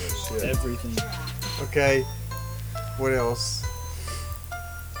 Too much shit. everything. Okay. What else?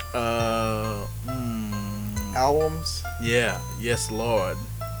 Albums? Yeah, Yes Lord,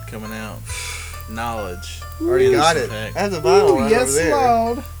 coming out. Knowledge. Already Really got it. compact. I have the vinyl right over there.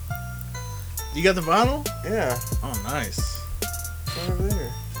 Lord. You got the vinyl? Yeah, Oh, nice. it's right over there.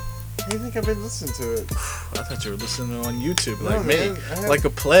 How do you think I've been listening to it? I thought you were listening on YouTube No, like me, man, I have- like a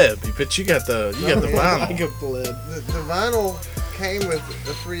pleb. But you got the No, man, vinyl. Like a pleb. The vinyl came with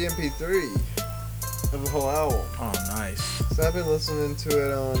a free MP3 of the whole album. Oh, nice. So I've been listening to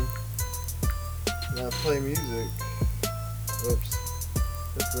it on Play Music. Oops.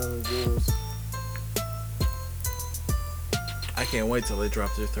 That's one of the rules. I can't wait till they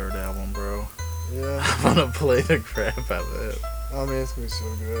drop their third album, bro. Yeah. I'm gonna play the crap out of it. Oh man, it's gonna be so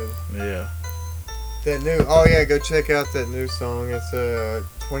good. Yeah. That new, oh yeah, go check out that new song. It's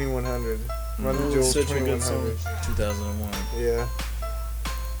 2100. Run the Oh, Jewels such a good 2100. 2001. Yeah.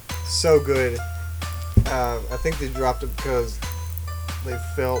 So good. I think they dropped it because they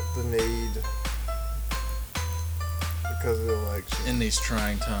felt the need to because of the election. In these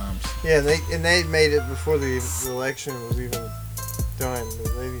trying times. Yeah, they made it before the election was even done. They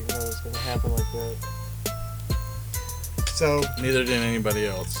didn't even know it was going to happen like that. So Neither did anybody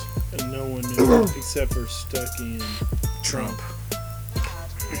else. And no one knew except for Stucky and Trump.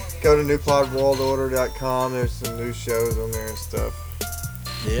 go to newplotworldorder.com. There's some new shows on there and stuff.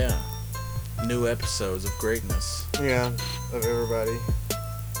 Yeah. New episodes of greatness. Yeah, of everybody.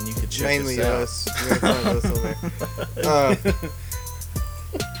 And you can check Mainly us us. You can find us on there.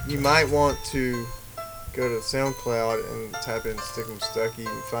 You might want to go to SoundCloud and type in Sticking with Stucky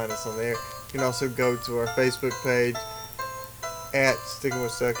and find us on there. You can also go to our Facebook page at Sticking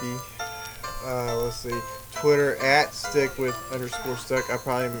with Stucky. Let's see. Twitter at @stick_with_stuck. I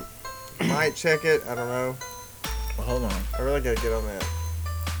probably might check it. I don't know. Well, hold on. I really gotta get on that.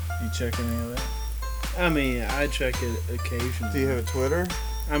 You check any of that? I mean, I check it occasionally. Do you have a Twitter?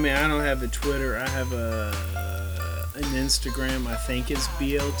 I mean, I don't have a Twitter. I have an Instagram. I think it's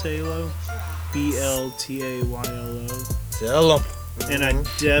BLTaylo. BLTAYLO. Tell them. And I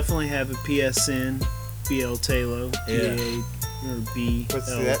definitely have a PSN. BLTaylo. Yeah.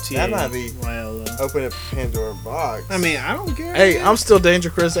 That might be BLTAYLO. open a Pandora box. I mean, I don't care. Hey, I'm still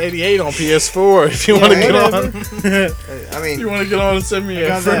Danger Chris 88 on PS4. If you want to get on, I mean, if you want to get on and send me I a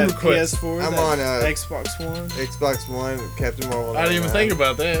got friend that request. PS4. I'm that on Xbox One. Xbox One, Captain Marvel. I didn't even 99. think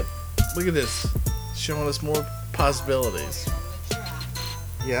about that. Look at this, showing us more possibilities.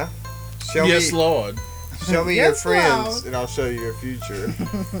 Yeah. Yes, Lord. Show me your Yes, friends, Lord. and I'll show you your future.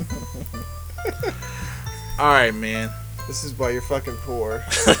 All right, man. This is why you're fucking poor.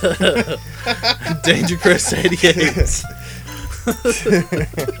 Danger Chris 88.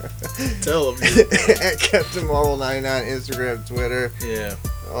 Tell them. At Captain Marvel 99, Instagram, Twitter, Yeah.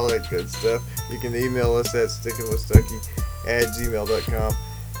 all that good stuff. You can email us at stickingwithstucky@gmail.com.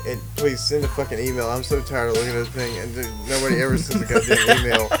 And please send a fucking email. I'm so tired of looking at this thing, and nobody ever sends a goddamn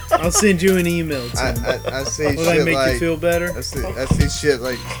email. I'll send you an email, Tim. I see Will that shit make like you feel better? I see shit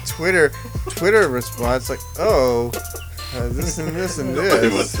like Twitter response like, oh, this and this and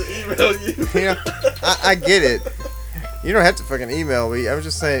this. email you. You know, I get it. You don't have to fucking email me. I'm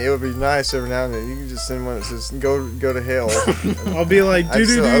just saying it would be nice every now and then. You can just send one that says go to hell. I'll be like, I'd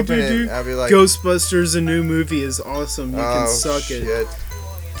still open it. do. I'll be like, Ghostbusters, a new movie, is awesome. You can oh suck shit. it.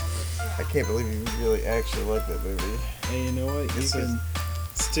 I can't believe you really actually like that movie. Hey, you know what? You This can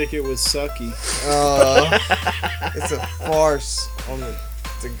stick it with Sucky. It's a farce on the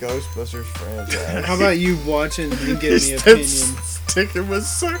Ghostbusters franchise. How about you watch it and then give me He an said opinion? Sticking with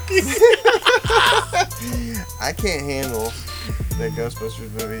Sucky. I can't handle that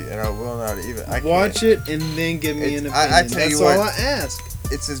Ghostbusters movie, and I will not even. I Watch can't. it and then give me an It's- opinion. I tell you That's all what. I ask.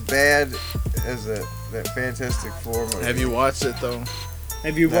 It's as bad as that Fantastic Four movie. Have you watched it though?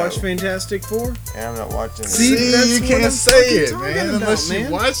 Have you No. watched Fantastic Four? And I'm not watching it. See, that's you what can't I'm say fucking it, talking man, about, unless you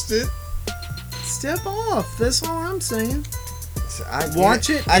man. watched it. Step off. That's all I'm saying. I Watch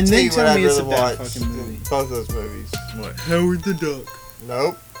it I and tell then you tell what me I'd it's a rather bad watch fucking than movie. both those movies. What? Howard the Duck.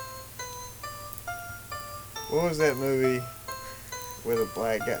 Nope. What was that movie with a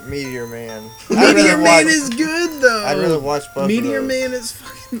black guy? Meteor Man. Meteor Man is good though. I'd rather watch both Meteor of those. Man is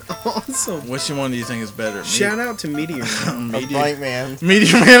fucking awesome. Which one do you think is better? Shout out to Meteor Man. A Blank Man.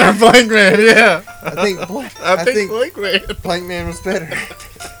 Meteor Man or Blank Man? Yeah. I think Blank. I think Blank Man. Blank Man was better.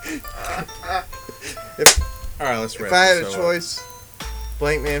 All right, let's wrap. If I had a this up. choice,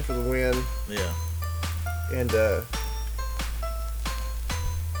 Blank Man for the win, Yeah. and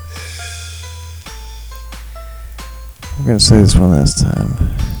I'm gonna say this one last time.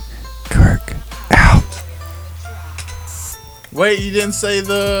 Kirk out. Wait, you didn't say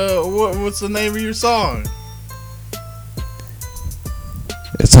the what's the name of your song?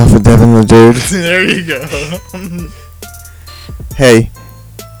 It's off of Devin the Dude. There you go. Hey,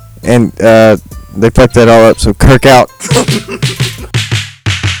 and they fucked that all up. So Kirk out.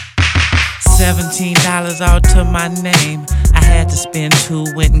 $17 out to my name. I had to spend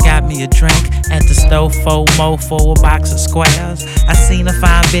 $2, went and got me a drink at the store, 4 more for a box of squares. I seen a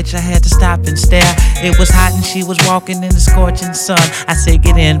fine bitch, I had to stop and stare. It was hot and she was walking in the scorching sun. I said,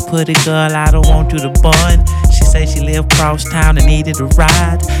 get in, pretty girl, I don't want you to bun. She said she lived cross town and needed a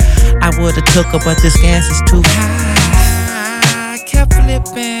ride. I would've took her, but this gas is too high. I kept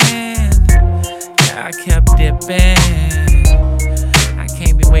flipping, yeah, I kept dipping. I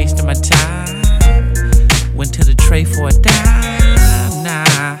can't be wasting my time. Went to the tray for a dime.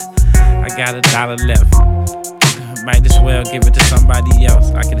 Nah, I got $1 left. Might as well give it to somebody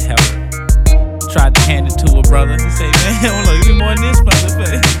else. I can help. Tried to hand it to a brother. He say, man, look, give me more than this,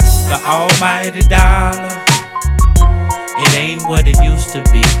 motherfucker. The almighty dollar. It ain't what it used to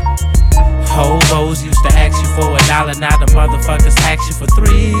be. Hobos used to ask you for $1, now the motherfuckers ask you for $3.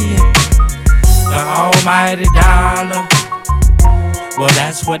 The almighty dollar, well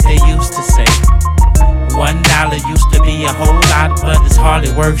that's what they used to say. $1 used to be a whole lot, but it's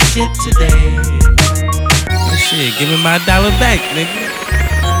hardly worth shit today. Shit, give me my dollar back, nigga.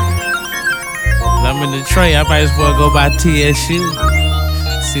 I'm in the tray, I might as well go buy TSU.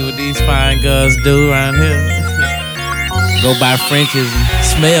 See what these fine girls do around here. Go buy French's and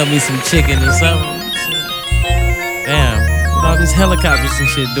smell me some chicken or something. Damn, what all these helicopters and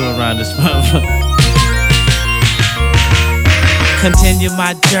shit doing around this motherfucker? Continue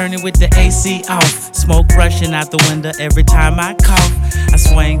my journey with the AC off. Smoke rushing out the window every time I cough. I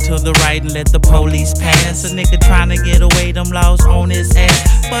swing to the right and let the police pass. A nigga tryna get away, them laws on his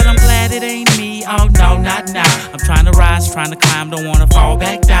ass. But I'm glad it ain't me, oh no, not now. I'm tryna rise, tryna climb, don't wanna fall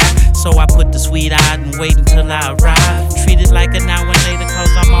back down. So I put the sweet out and wait until I arrive. Treat it like an hour later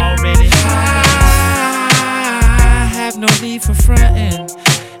cause I'm already high. I have no need for frontin',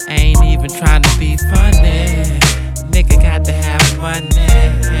 ain't even tryna be funny. Nigga got to have money.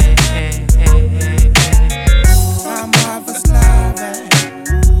 Some of us love it,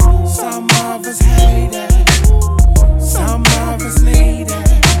 some of us hate it, some of us need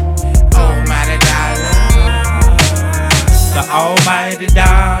it. Almighty dollar, the almighty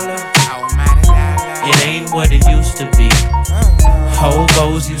dollar. It ain't what it used to be.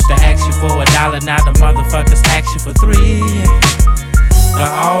 Hobos used to ask you for $1, now the motherfuckers ask you for $3. The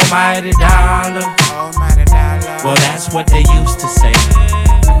almighty dollar, well that's what they used to say.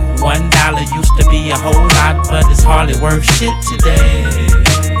 $1 used to be a whole lot, but it's hardly worth shit today.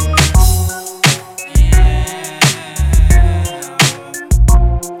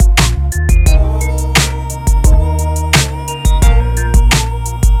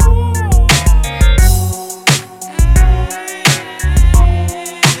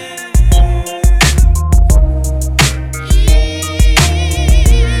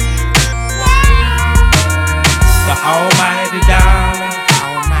 Almighty dollar,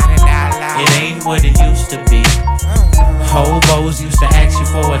 it ain't what it used to be. Hobos used to ask you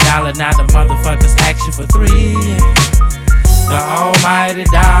for $1, now the motherfuckers ask you for $3. The almighty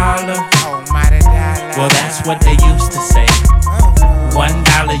dollar, well that's what they used to say.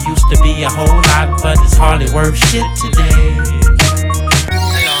 $1 used to be a whole lot, but it's hardly worth shit today.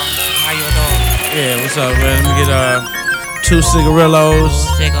 hello, how you doing? Yeah, what's up, man? Let me get 2 cigarillos,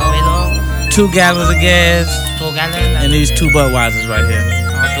 Cigarillo, 2 gallons of gas, 2 gallons, and these 2 Budweisers right here.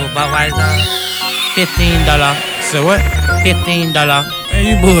 2 Budweiser, $15. So what? $15. Man,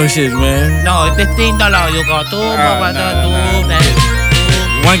 you bullshit, man. No, $15. You got 2 Budweiser,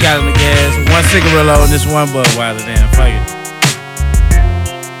 2 1 gallon of gas, 1 cigarillo, and this 1 Budweiser. Damn, fuck it.